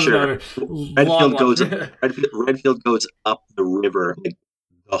was sure. Redfield goes up the river like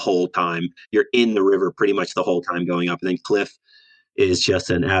the whole time. You're in the river pretty much the whole time going up, and then Cliff is just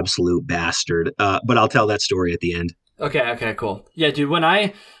an absolute bastard. But I'll tell that story at the end. Okay, cool. Yeah, dude,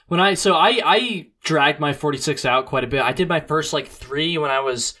 I dragged my 46 out quite a bit. I did my first 3 when I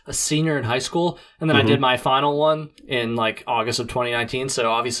was a senior in high school, and then I did my final one in August of 2019. So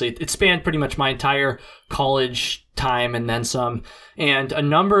obviously it spanned pretty much my entire college time and then some. And a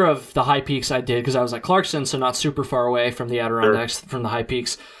number of the high peaks I did, because I was at Clarkson, so not super far away from the Adirondacks, from the high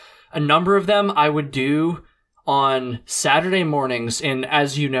peaks. A number of them I would do on Saturday mornings, and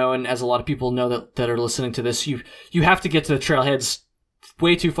as you know, and as a lot of people know that are listening to this, you have to get to the trailheads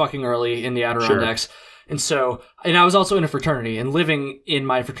way too fucking early in the Adirondacks. Sure. And I was also in a fraternity and living in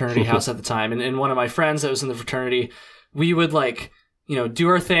my fraternity house at the time, and one of my friends that was in the fraternity, we would do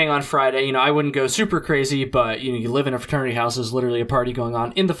our thing on Friday. I wouldn't go super crazy, but you live in a fraternity house, there's literally a party going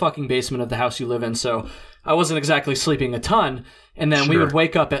on in the fucking basement of the house you live in, so I wasn't exactly sleeping a ton. And then we would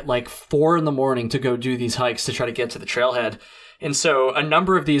wake up at 4 a.m. to go do these hikes to try to get to the trailhead. And so a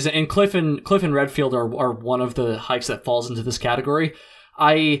number of these, and Cliff and Redfield are one of the hikes that falls into this category.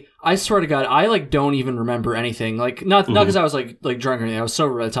 I swear to God, I don't even remember anything. Not because I was drunk or anything. I was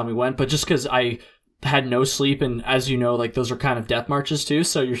sober by the time we went, but just because I had no sleep, and as you know, those are kind of death marches too.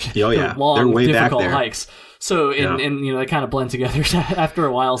 So they're long, difficult hikes. So and they kind of blend together after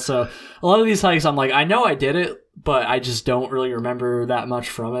a while. So a lot of these hikes, I'm I know I did it, but I just don't really remember that much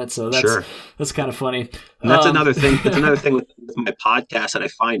from it. So that's kind of funny. And that's another thing. That's another thing with my podcast that I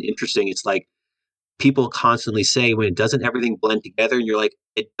find interesting. It's people constantly say, when doesn't everything blend together? And you're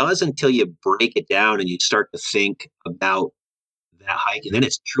it does until you break it down and you start to think about that hike, and then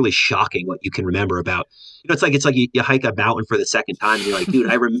it's truly shocking what you can remember about. It's like you hike a mountain for the second time, and you're dude,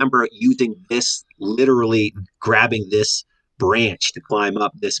 I remember using this, literally grabbing this branch to climb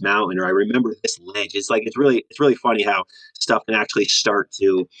up this mountain, or I remember this ledge. It's really funny how stuff can actually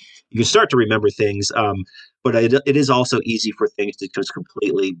you can start to remember things. But it is also easy for things to just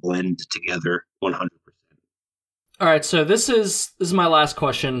completely blend together 100%. All right, so this is my last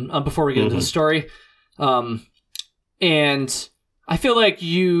question before we get into the story, and I feel like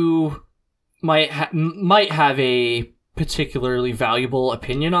you might have a particularly valuable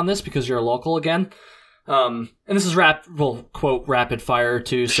opinion on this because you're a local again. And this is quote rapid fire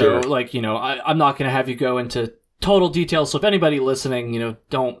too. So I'm not going to have you go into total details. So if anybody listening,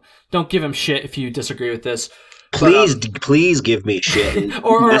 don't give him shit if you disagree with this. Please give me shit and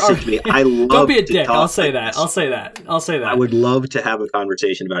message me. I love. Don't be a dick. I'll say that. I would love to have a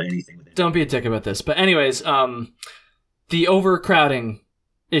conversation about anything with it. Don't be a dick about this. But anyways, the overcrowding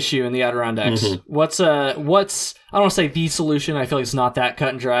issue in the Adirondacks. What's I don't want to say the solution. I feel like it's not that cut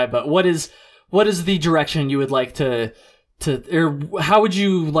and dry. But what is the direction you would like to or how would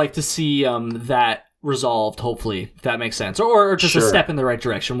you like to see that resolved? Hopefully, if that makes sense, or just a step in the right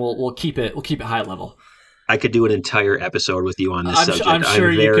direction. We'll keep it high level. I could do an entire episode with you on this subject. I'm sure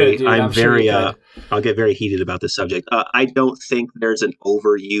you could, dude. I'll get very heated about this subject. I don't think there's an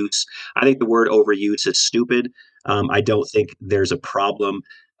overuse. I think the word overuse is stupid. I don't think there's a problem.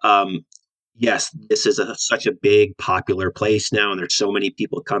 Yes, this is such a big, popular place now, and there's so many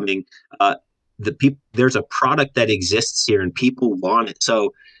people coming. There's a product that exists here, and people want it.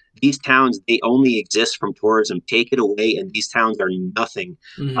 So these towns, they only exist from tourism. Take it away, and these towns are nothing.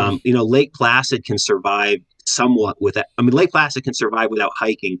 Lake Placid can survive somewhat without. Lake Placid can survive without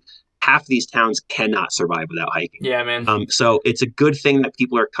hiking. Half of these towns cannot survive without hiking. Yeah, man. So it's a good thing that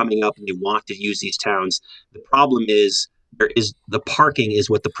people are coming up and they want to use these towns. The problem is the parking is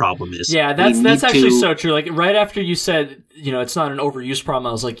what the problem is. Yeah, that's actually so true. Right after you said, it's not an overuse problem,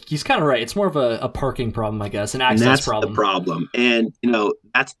 I was like, he's kind of right. It's more of a parking problem, I guess, an access problem. That's the problem. And,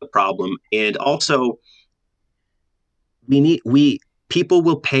 that's the problem. And also, people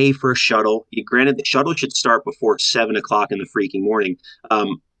will pay for a shuttle. Granted, the shuttle should start before 7 o'clock in the freaking morning.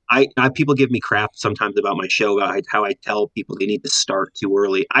 People give me crap sometimes about my show, about how I tell people they need to start too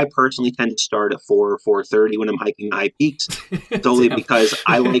early. I personally tend to start at 4 or 4:30 when I'm hiking the high peaks, solely because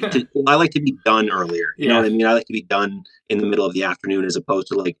I like to be done earlier. You know what I mean? I like to be done in the middle of the afternoon as opposed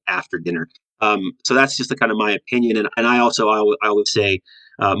to after dinner. So that's just the kind of my opinion. And I always say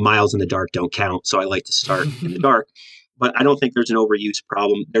miles in the dark don't count. So I like to start in the dark. But I don't think there's an overuse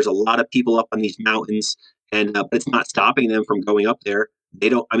problem. There's a lot of people up on these mountains, and but it's not stopping them from going up there. they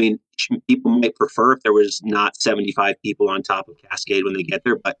don't, I mean, people might prefer if there was not 75 people on top of Cascade when they get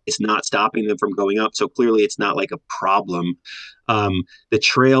there, but it's not stopping them from going up. So clearly it's not like a problem. The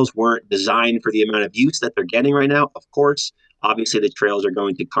trails weren't designed for the amount of use that they're getting right now. Of course, obviously the trails are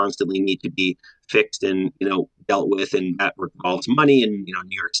going to constantly need to be fixed and, dealt with, and that requires money, and,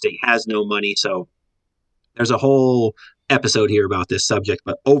 New York State has no money. So there's a whole episode here about this subject,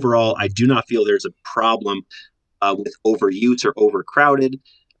 but overall, I do not feel there's a problem with overuse or overcrowded.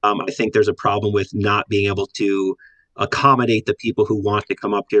 I think there's a problem with not being able to accommodate the people who want to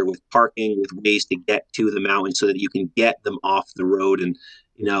come up here with parking, with ways to get to the mountain so that you can get them off the road and,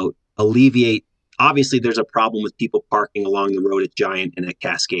 alleviate. Obviously, there's a problem with people parking along the road at Giant and at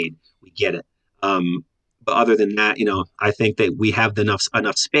Cascade. We get it. But other than that, I think that we have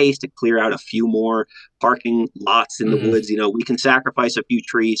enough space to clear out a few more parking lots in the woods. We can sacrifice a few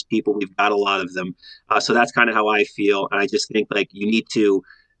trees, people. We've got a lot of them. So that's kind of how I feel. And I just think you need to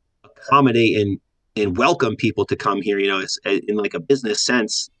accommodate and welcome people to come here. It's in a business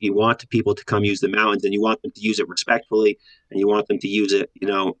sense. You want people to come use the mountains, and you want them to use it respectfully, and you want them to use it,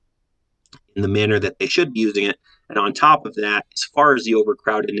 in the manner that they should be using it. And on top of that, as far as the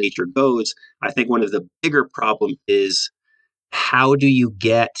overcrowded nature goes, I think one of the bigger problems is, how do you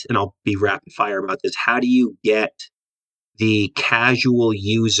get, and I'll be rapid fire about this, how do you get the casual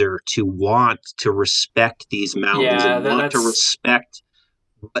user to want to respect these mountains and want to respect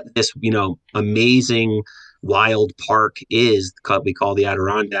what this, amazing wild park is, we call the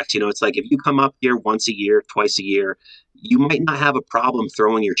Adirondacks. It's like, if you come up here once a year, twice a year, you might not have a problem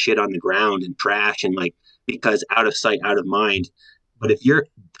throwing your shit on the ground and trash and because out of sight, out of mind. But if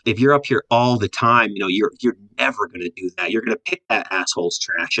you're up here all the time, you're never going to do that. You're going to pick that asshole's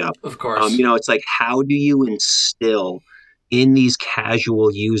trash up. Of course. It's like, how do you instill in these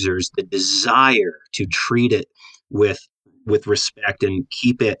casual users the desire to treat it with respect and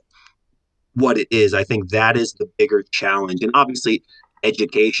keep it what it is? I think that is the bigger challenge. And obviously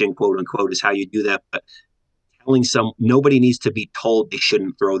education, quote unquote, is how you do that. But nobody needs to be told they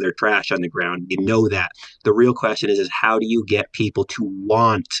shouldn't throw their trash on the ground. That. The real question is how do you get people to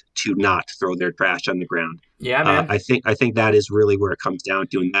want to not throw their trash on the ground? Yeah, man. I think that is really where it comes down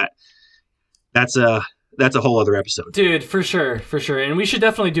to, and that's a whole other episode, dude. For sure. And we should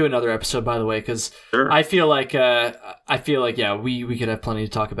definitely do another episode, by the way, because sure. I feel like yeah, we could have plenty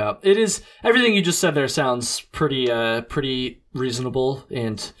to talk about. It is, everything you just said there sounds pretty reasonable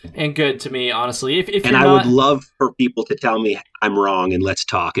and good to me, honestly. If I would love for people to tell me I'm wrong, and let's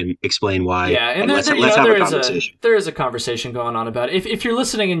talk and explain why. Yeah, and let's have a conversation. There is a conversation going on about it. If you're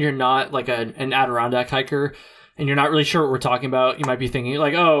listening and you're not an Adirondack hiker, and you're not really sure what we're talking about, you might be thinking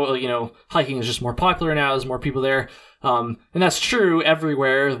hiking is just more popular now. There's more people there. And that's true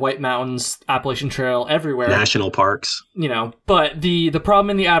everywhere. White Mountains, Appalachian Trail, everywhere. National parks. But the problem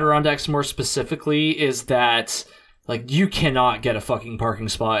in the Adirondacks more specifically is that you cannot get a fucking parking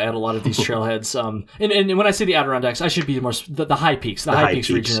spot at a lot of these trailheads. And when I say the Adirondacks, I should be more the high peaks, the high peaks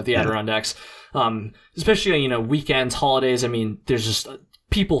region of the Adirondacks. Especially, weekends, holidays. I mean, there's just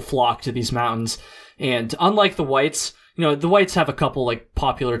people flock to these mountains. And unlike the Whites, the Whites have a couple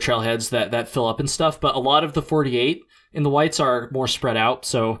popular trailheads that fill up and stuff, but a lot of the 48 in the Whites are more spread out.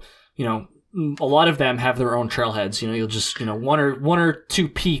 So, a lot of them have their own trailheads. You'll just, one or two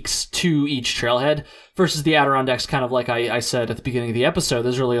peaks to each trailhead, versus the Adirondacks, kind of like I said at the beginning of the episode,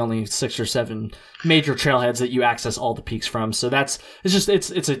 there's really only 6 or 7 major trailheads that you access all the peaks from. So it's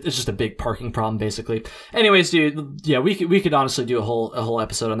just a big parking problem, basically. Anyways, dude, yeah, we could honestly do a whole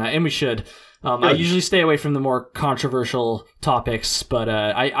episode on that, and we should. I usually stay away from the more controversial topics, but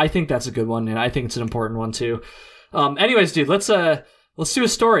I think that's a good one, and I think it's an important one too. Anyways, dude, let's do a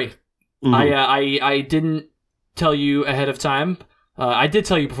story. Mm-hmm. I didn't tell you ahead of time. I did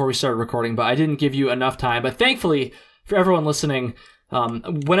tell you before we started recording, but I didn't give you enough time. But thankfully, for everyone listening,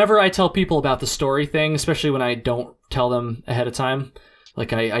 whenever I tell people about the story thing, especially when I don't tell them ahead of time,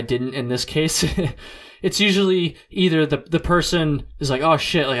 like I didn't in this case, it's usually either the person is like, oh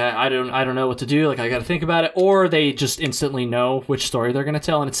shit, I don't know what to do, I got to think about it, or they just instantly know which story they're going to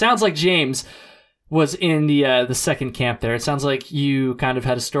tell. And it sounds like James was in the second camp there. It sounds like you kind of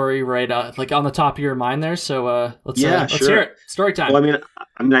had a story right on the top of your mind there. So let's hear it. Story time. Well,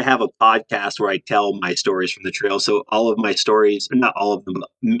 I have a podcast where I tell my stories from the trail. So all of my stories, not all of them, but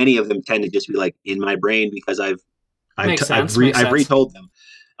many of them tend to just be in my brain because I've retold them.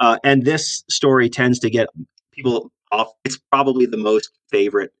 And this story tends to get people off. It's probably the most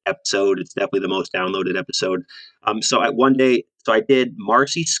favorite episode. It's definitely the most downloaded episode. So I did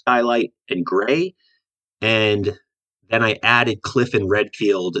Marcy, Skylight, and Gray. And Then I added Clifton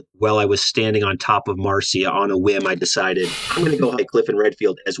Redfield while I was standing on top of Marcia. On a whim, I decided I'm going to go hike Clifton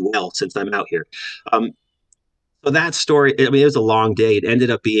Redfield as well since I'm out here. Um, so that story, I mean, it was a long day. It ended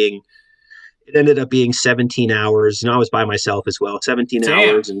up being 17 hours. I was by myself as well. 17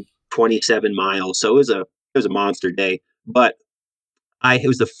 Damn. hours and 27 miles. So it was a monster day. But it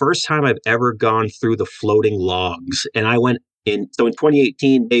was the first time I've ever gone through the floating logs. And I went in. So in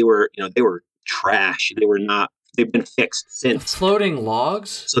 2018, they were trash. They've been fixed since. Floating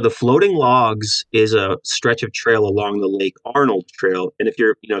logs? So the floating logs is a stretch of trail along the Lake Arnold Trail. And if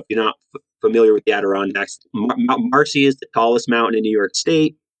you're not familiar with the Adirondacks, Mount Marcy is the tallest mountain in New York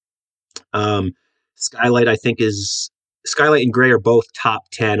State. Skylight, I think, Skylight and Gray are both top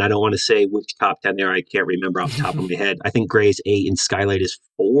 10. I don't want to say which top 10 they are. I can't remember off the top of my head. I think Gray's 8 and Skylight is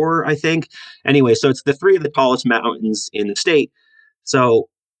 4, I think. Anyway, so it's the 3 of the tallest mountains in the state. So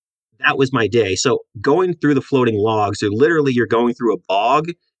that was my day. So going through the floating logs, so literally you're going through a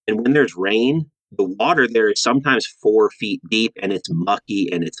bog, and when there's rain, the water there is sometimes 4 feet deep, and it's mucky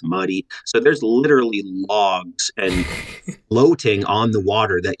and it's muddy. So there's literally logs and floating on the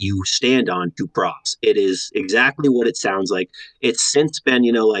water that you stand on to cross. It is exactly what it sounds like. It's since been,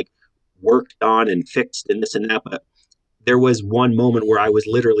 like worked on and fixed and this and that, but there was one moment where I was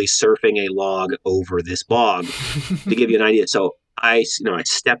literally surfing a log over this bog to give you an idea. So I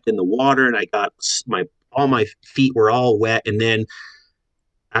stepped in the water and I got all my feet were all wet. And then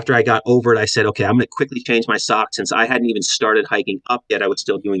after I got over it, I said, okay, I'm going to quickly change my socks since I hadn't even started hiking up yet. I was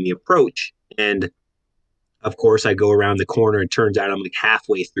still doing the approach. And of course, I go around the corner and turns out I'm like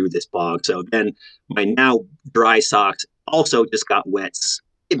halfway through this bog. So then my now dry socks also just got wet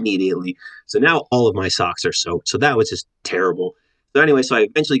immediately. So now all of my socks are soaked. So that was just terrible. So anyway, so I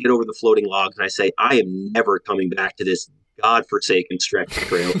eventually get over the floating logs and I say, I am never coming back to this godforsaken stretch of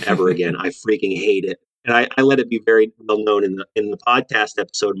trail ever again. I freaking hate it. And I let it be very well known in the podcast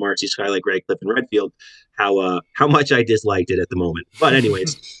episode, Marcy, Skylight, Gray, Clifton Redfield, how much I disliked it at the moment. But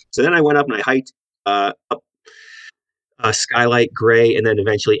anyways, so then I went up and I hiked up Skylight, Gray, and then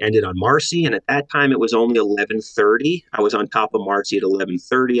eventually ended on Marcy. And at that time, it was only 11:30. I was on top of Marcy at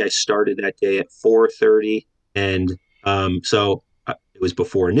 11:30. I started that day at 4:30, and so it was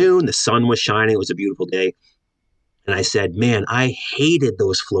before noon. The sun was shining. It was a beautiful day. And I said, man, I hated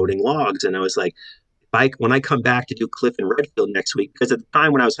those floating logs. And I was like, when I come back to do Clifton Redfield next week, because at the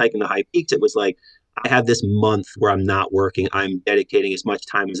time when I was hiking the high peaks, it was like, I have this month where I'm not working. I'm dedicating as much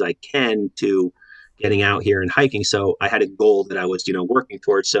time as I can to getting out here and hiking. So I had a goal that I was, working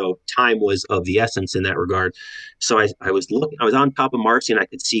towards. So time was of the essence in that regard. So I was on top of Marcy and I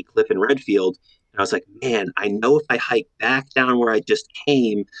could see Clifton Redfield. And I was like, man, I know if I hike back down where I just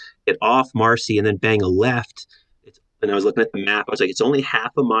came, get off Marcy and then bang a left. And I was looking at the map. I was like, it's only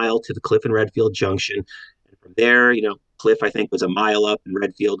half a mile to the Clifton Redfield junction. And from there, Cliff, I think, was a mile up and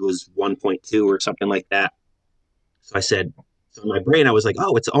Redfield was 1.2 or something like that. So I said, so in my brain, I was like,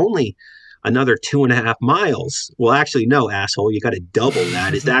 oh, it's only another 2.5 miles. Well, actually, no, asshole. You got to double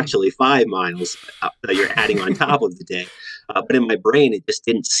that. It's actually 5 miles that you're adding on top of the day. But in my brain, it just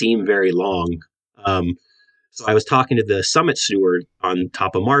didn't seem very long. So I was talking to the summit steward on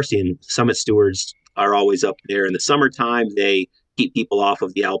top of Marcy, and summit stewards are always up there in the summertime. They keep people off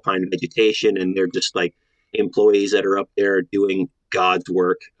of the alpine vegetation, and they're just like employees that are up there doing God's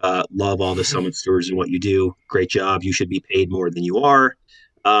work. Love all the summit stewards and what you do. Great job. You should be paid more than you are.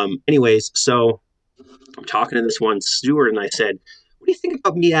 Anyways, so I'm talking to this one steward, and I said, what do you think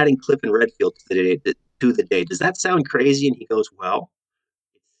about me adding Clifton Redfield to the day? Does that sound crazy? And he goes, well,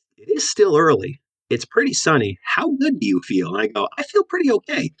 it is still early. It's pretty sunny. How good do you feel? And I go, I feel pretty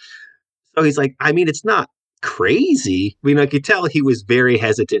okay. So he's like, I mean, it's not crazy. I mean, I could tell he was very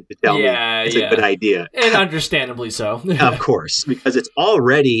hesitant to tell me it's a good idea. And understandably so. Of course, because it's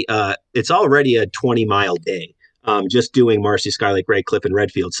already a 20-mile day, just doing Marcy, Skylight, Gray, Clifton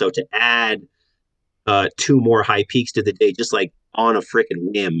Redfield. So to add 2 more high peaks to the day, just like on a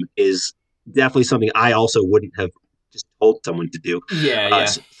freaking whim, is definitely something I also wouldn't have just told someone to do. Yeah.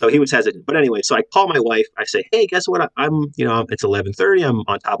 So he was hesitant. But anyway, so I call my wife. I say, hey, guess what? It's 11:30. I'm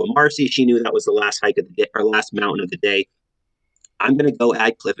on top of Marcy. She knew that was the last hike of the day, or last mountain of the day. I'm going to go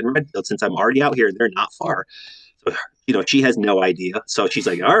add Clifton Redfield since I'm already out here. They're not far. So, she has no idea. So she's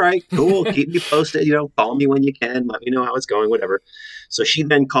like, all right, cool. Keep me posted. Call me when you can. Let me know how it's going, whatever. So she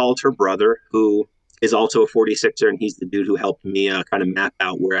then called her brother, who is also a 46er, and he's the dude who helped me kind of map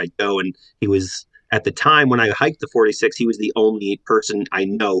out where I'd go. And he was, at the time when I hiked the 46, he was the only person I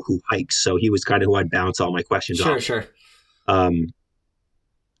know who hikes. So he was kind of who I'd bounce all my questions off. Sure.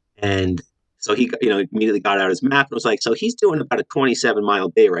 And So he, immediately got out his map and was like, so he's doing about a 27-mile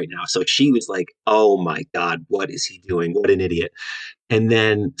day right now. So she was like, oh my God, what is he doing? What an idiot. And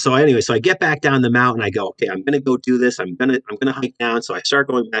then, so I get back down the mountain. I go, okay, I'm going to go do this. I'm going to hike down. So I start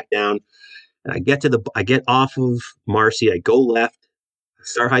going back down and I get off of Marcy. I go left,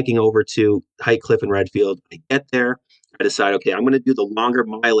 start hiking over to Hike Cliff in Redfield. I get there. I decide, okay, I'm going to do the longer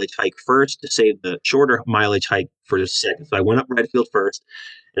mileage hike first to save the shorter mileage hike for the second. So I went up Redfield first,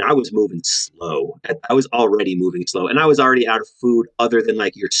 and I was moving slow. I was already moving slow, and I was already out of food other than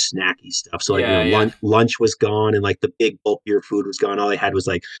like your snacky stuff. So like, lunch was gone, and like the big bulkier food was gone. All I had was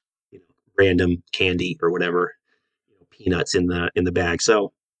like, random candy or whatever, peanuts in the bag.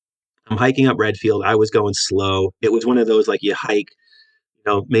 So I'm hiking up Redfield. I was going slow. It was one of those like you hike,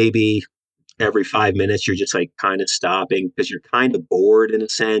 maybe every 5 minutes you're just like kind of stopping because you're kind of bored in a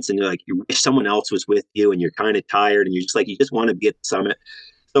sense, and you're like you wish someone else was with you, and you're kind of tired, and you're just like you just want to be at the summit.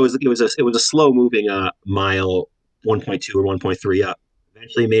 So it was a slow moving mile 1.2 or 1.3 up.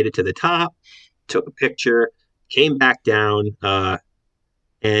 Eventually made it to the top, took a picture, came back down,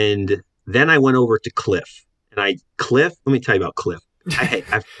 and then I went over to Cliff. Let me tell you about Cliff. I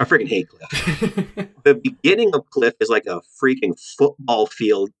freaking hate Cliff. The beginning of Cliff is like a freaking football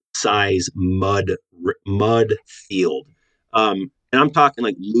field size mud field. And I'm talking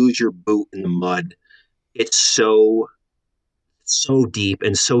like lose your boot in the mud. It's so deep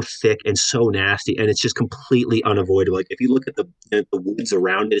and so thick and so nasty, and it's just completely unavoidable. Like if you look at the woods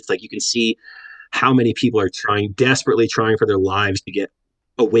around it, it's like you can see how many people are desperately trying for their lives to get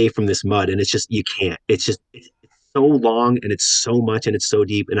away from this mud, and it's just you can't. It's so long and it's so much and it's so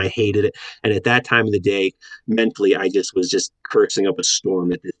deep, and I hated it. And at that time of the day, mentally, I just was just cursing up a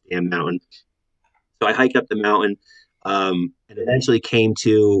storm at this damn mountain. So I hiked up the mountain, and eventually came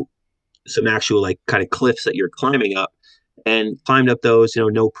to some actual like kind of cliffs that you're climbing up, and climbed up those,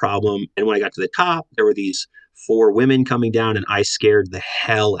 no problem. And when I got to the top, there were these 4 women coming down, and I scared the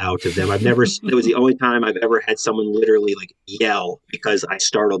hell out of them. It was the only time I've ever had someone literally like yell because I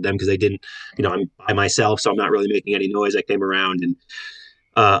startled them because they didn't, I'm by myself, so I'm not really making any noise. I came around and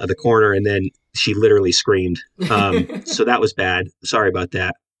the corner, and then she literally screamed. So that was bad. Sorry about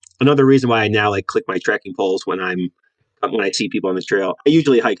that. Another reason why I now like click my trekking poles when I see people on this trail. I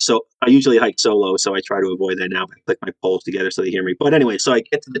usually hike solo, so I try to avoid that now. I click my poles together so they hear me. But anyway, so I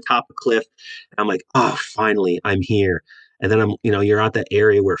get to the top of the cliff, and I'm like, oh, finally, I'm here. And then you're at that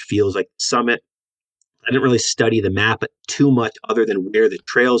area where it feels like the summit. I didn't really study the map too much other than where the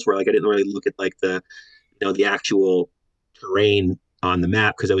trails were. Like I didn't really look at like the actual terrain on the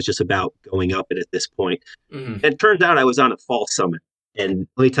map because I was just about going up it at this point. Mm-hmm. And it turns out I was on a false summit. And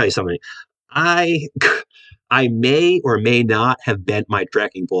let me tell you something. I may or may not have bent my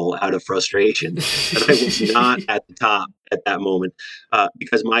trekking pole out of frustration. And I was not at the top at that moment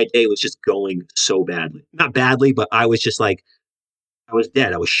because my day was just going so badly. Not badly, but I was just like, I was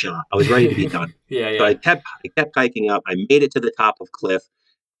dead. I was shot. I was ready to be done. Yeah. So I kept hiking up. I made it to the top of Cliff,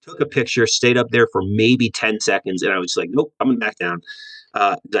 took a picture, stayed up there for maybe 10 seconds. And I was like, nope, I'm back down.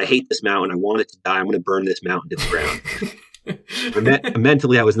 I hate this mountain. I want it to die. I'm going to burn this mountain to the ground.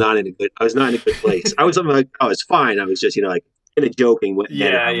 Mentally, I was not in a good place. I was like, oh, it's fine. I was just, like in a joking way.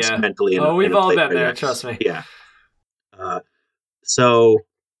 Yeah. Mentally. We've all been there. Trust me. Yeah. So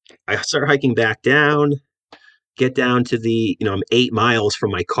I start hiking back down, get down to I'm 8 miles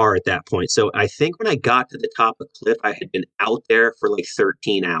from my car at that point. So I think when I got to the top of the cliff, I had been out there for like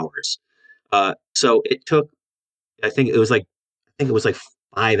 13 hours. So it took, I think it was like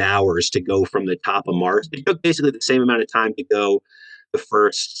 5 hours to go from the top of Mars. It took basically the same amount of time to go the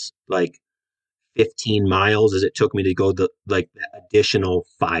first like 15 miles as it took me to go the additional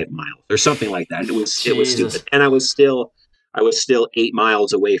 5 miles or something like that. It was stupid. And I was still 8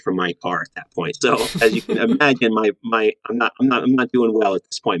 miles away from my car at that point. So as you can imagine, I'm not doing well at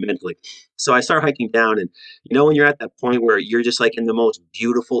this point mentally. So I start hiking down, and when you're at that point where you're just like in the most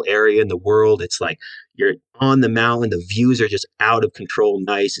beautiful area in the world, it's like you're on the mountain, the views are just out of control,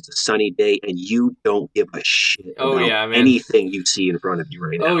 nice. It's a sunny day, and you don't give a shit about anything you see in front of you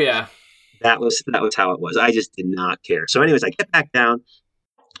right now. Oh yeah. That was how it was. I just did not care. So anyways, I get back down,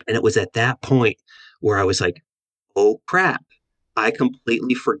 and it was at that point where I was like, oh crap. I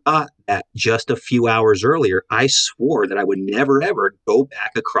completely forgot that just a few hours earlier, I swore that I would never, ever go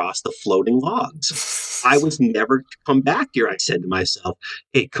back across the floating logs. I was never to come back here, I said to myself.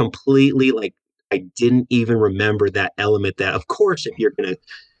 It completely, I didn't even remember that element that, of course, if you're going to,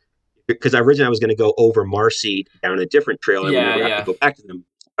 because originally I was going to go over Marcy down a different trail and I have to go back to them.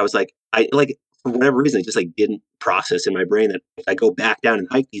 I was like, for whatever reason, it just didn't process in my brain that if I go back down and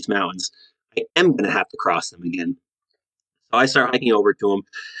hike these mountains, I am going to have to cross them again. So I start hiking over to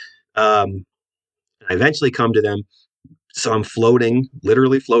them. I eventually come to them. So I'm floating,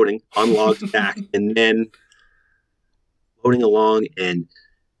 literally floating on logs back, and then floating along, and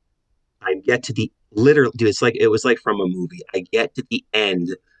I get to the literally, dude, it was like from a movie. I get to the end,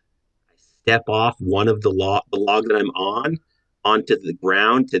 I step off one of the log that I'm on onto the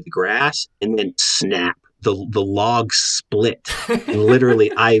ground to the grass, and then snap. The log split, and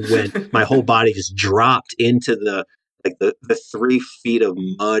literally my whole body just dropped into the 3 feet of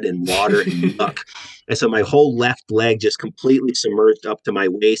mud and water and muck. And so my whole left leg just completely submerged up to my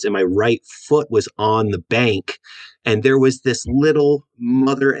waist, and my right foot was on the bank. And there was this little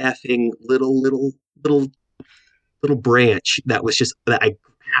mother effing little branch that I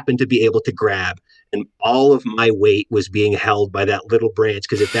happened to be able to grab. And all of my weight was being held by that little branch.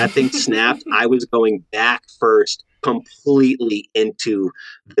 Because if that thing snapped, I was going back first, completely into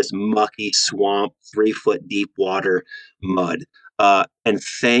this mucky swamp, 3 foot deep water mud. And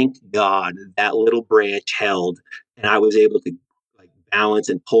thank God that little branch held, and I was able to like balance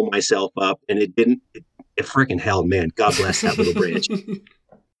and pull myself up. And it didn't. It freaking held, man. God bless that little branch.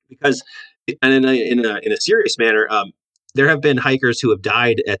 Because, and in a serious manner, there have been hikers who have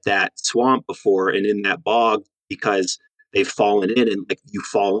died at that swamp before and in that bog because they've fallen in, and like you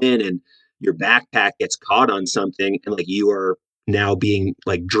fall in and your backpack gets caught on something, and like you are now being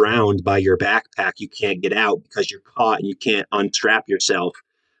like drowned by your backpack. You can't get out because you're caught and you can't unstrap yourself.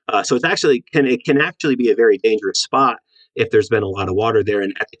 So it can actually be a very dangerous spot if there's been a lot of water there.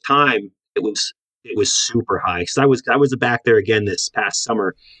 And at the time, it was super high. So I was back there again this past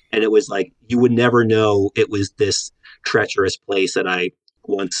summer, and it was like you would never know it was this treacherous place that I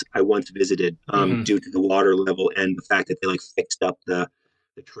once visited due to the water level and the fact that they like fixed up the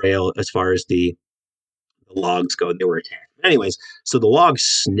trail as far as the logs go. They were attacked. But anyways, so the log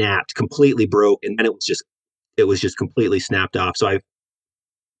snapped, completely broke, and then it was just completely snapped off. So I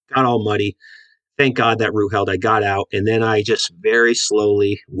got all muddy. Thank God that route held. I got out, and then I just very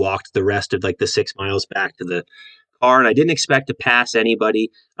slowly walked the rest of like the 6 miles back to the car. And I didn't expect to pass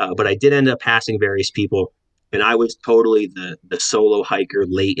anybody, but I did end up passing various people. And I was totally the solo hiker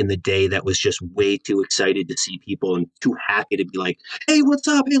late in the day that was just way too excited to see people and too happy to be like, hey, what's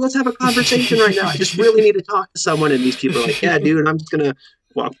up? Hey, let's have a conversation right now. I just really need to talk to someone. And these people are like, yeah, dude, I'm just going to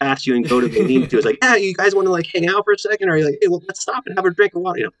walk past you and go to the lean-to. It's like, yeah, you guys want to like hang out for a second? Or are you like, hey, well, let's stop and have a drink of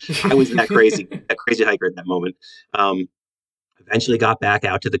water? You know, I was that crazy hiker at that moment. Eventually got back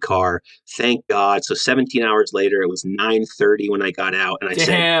out to the car. Thank God. So 17 hours later, it was 9:30 when I got out, and I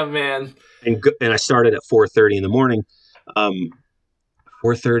Damn, man. And I started at 4:30 in the morning.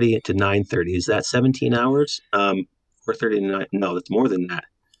 4:30 to 9:30. Is that 17 hours? 4:30 to 9. No, that's more than that.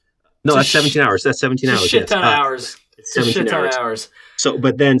 No, that's 17 hours. That's 17 hours. Shit ton of hours. It's 17 hours. So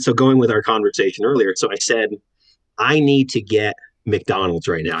going with our conversation earlier, so I said, I need to get McDonald's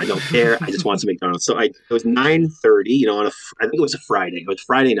right now. I don't care. I just want some McDonald's. So it was 9:30, you know, I think it was a Friday. It was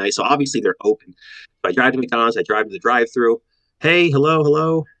Friday night. So obviously they're open. So I drive to McDonald's. I drive to the drive-thru. Hey,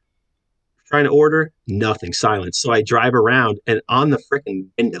 hello. Trying to order, nothing, silence. So I drive around, and on the freaking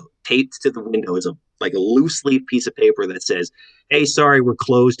window, taped to the window, is a loose leaf piece of paper that says, hey, sorry, we're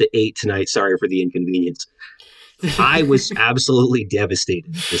closed at 8 tonight. Sorry for the inconvenience. I was absolutely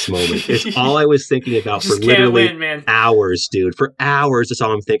devastated at this moment. It's all I was thinking about for literally hours, dude. For hours, that's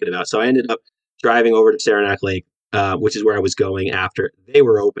all I'm thinking about. So I ended up driving over to Saranac Lake, which is where I was going after they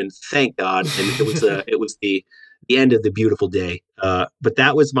were open. Thank God. And it was the end of the beautiful day. But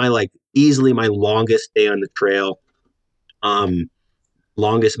that was easily my longest day on the trail,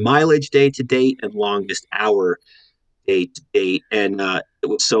 longest mileage day to date, and longest hour day to date. And it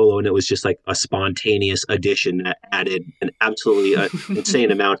was solo, and it was just like a spontaneous addition that added an absolutely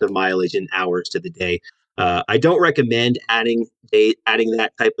insane amount of mileage and hours to the day. I don't recommend adding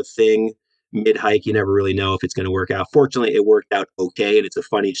that type of thing mid-hike. You never really know if it's going to work out. Fortunately, it worked out okay, and it's a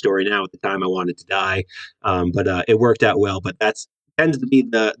funny story now. At the time, I wanted to die, but it worked out well. But that tends to be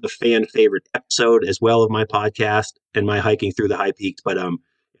the fan favorite episode as well of my podcast and my hiking through the high peaks. But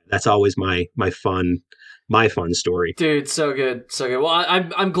that's always my fun story. Dude, so good. Well,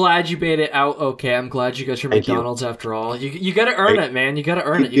 I'm glad you made it out okay. I'm glad you got your McDonald's after all. You got to earn it, man. You got to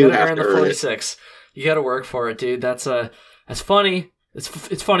earn it. You got to earn the 46. You got to work for it, dude. That's funny. It's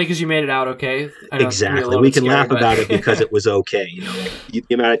funny because you made it out okay. Exactly. We can laugh about it because it was okay. You know,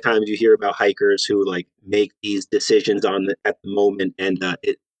 the amount of times you hear about hikers who make these decisions at the moment, and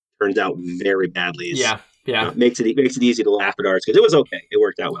it turns out very badly. Yeah. It makes it easy to laugh at ours because it was okay. It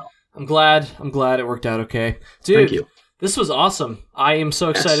worked out well. I'm glad it worked out okay. Dude, thank you. This was awesome. I am so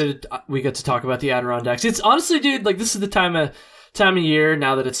excited we get to talk about the Adirondacks. It's honestly, dude, this is the time of time of year,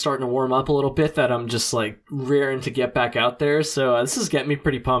 now that it's starting to warm up a little bit, that I'm just like raring to get back out there. So this is getting me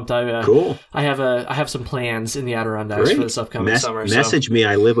pretty pumped. Cool. I have some plans in the Adirondacks for this upcoming summer. Message me.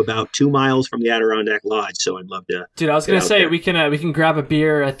 I live about 2 miles from the Adirondack Lodge, so I'd love to. Dude, I was gonna say we can grab a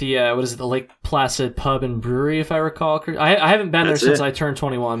beer at the the Lake Placid Pub and Brewery, if I recall. I haven't been there since I turned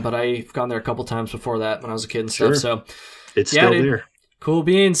 21, but I've gone there a couple times before that when I was a kid and stuff. So it's still there. Cool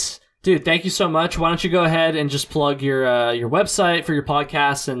beans. Dude, thank you so much. Why don't you go ahead and just plug your website for your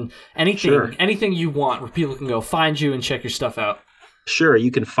podcast and anything you want where people can go find you and check your stuff out. Sure. You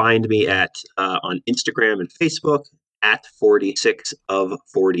can find me on Instagram and Facebook at 46 of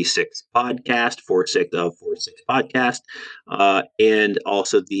 46 podcast, 46 of 46 podcast, and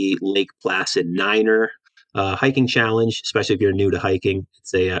also the Lake Placid Niner hiking challenge, especially if you're new to hiking.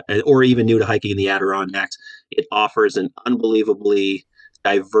 It's or even new to hiking in the Adirondacks. It offers an unbelievably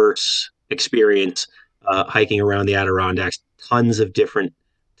diverse experience hiking around the Adirondacks. Tons of different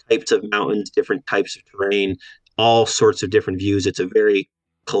types of mountains, different types of terrain, all sorts of different views. It's a very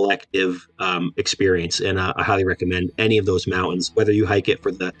collective experience, and I highly recommend any of those mountains, whether you hike it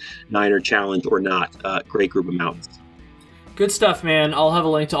for the Niner Challenge or not. Great group of mountains. Good stuff, man. I'll have a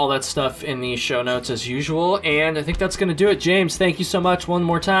link to all that stuff in the show notes as usual, and I think that's going to do it. James, thank you so much one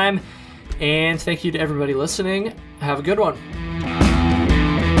more time, and thank you to everybody listening. Have a good one.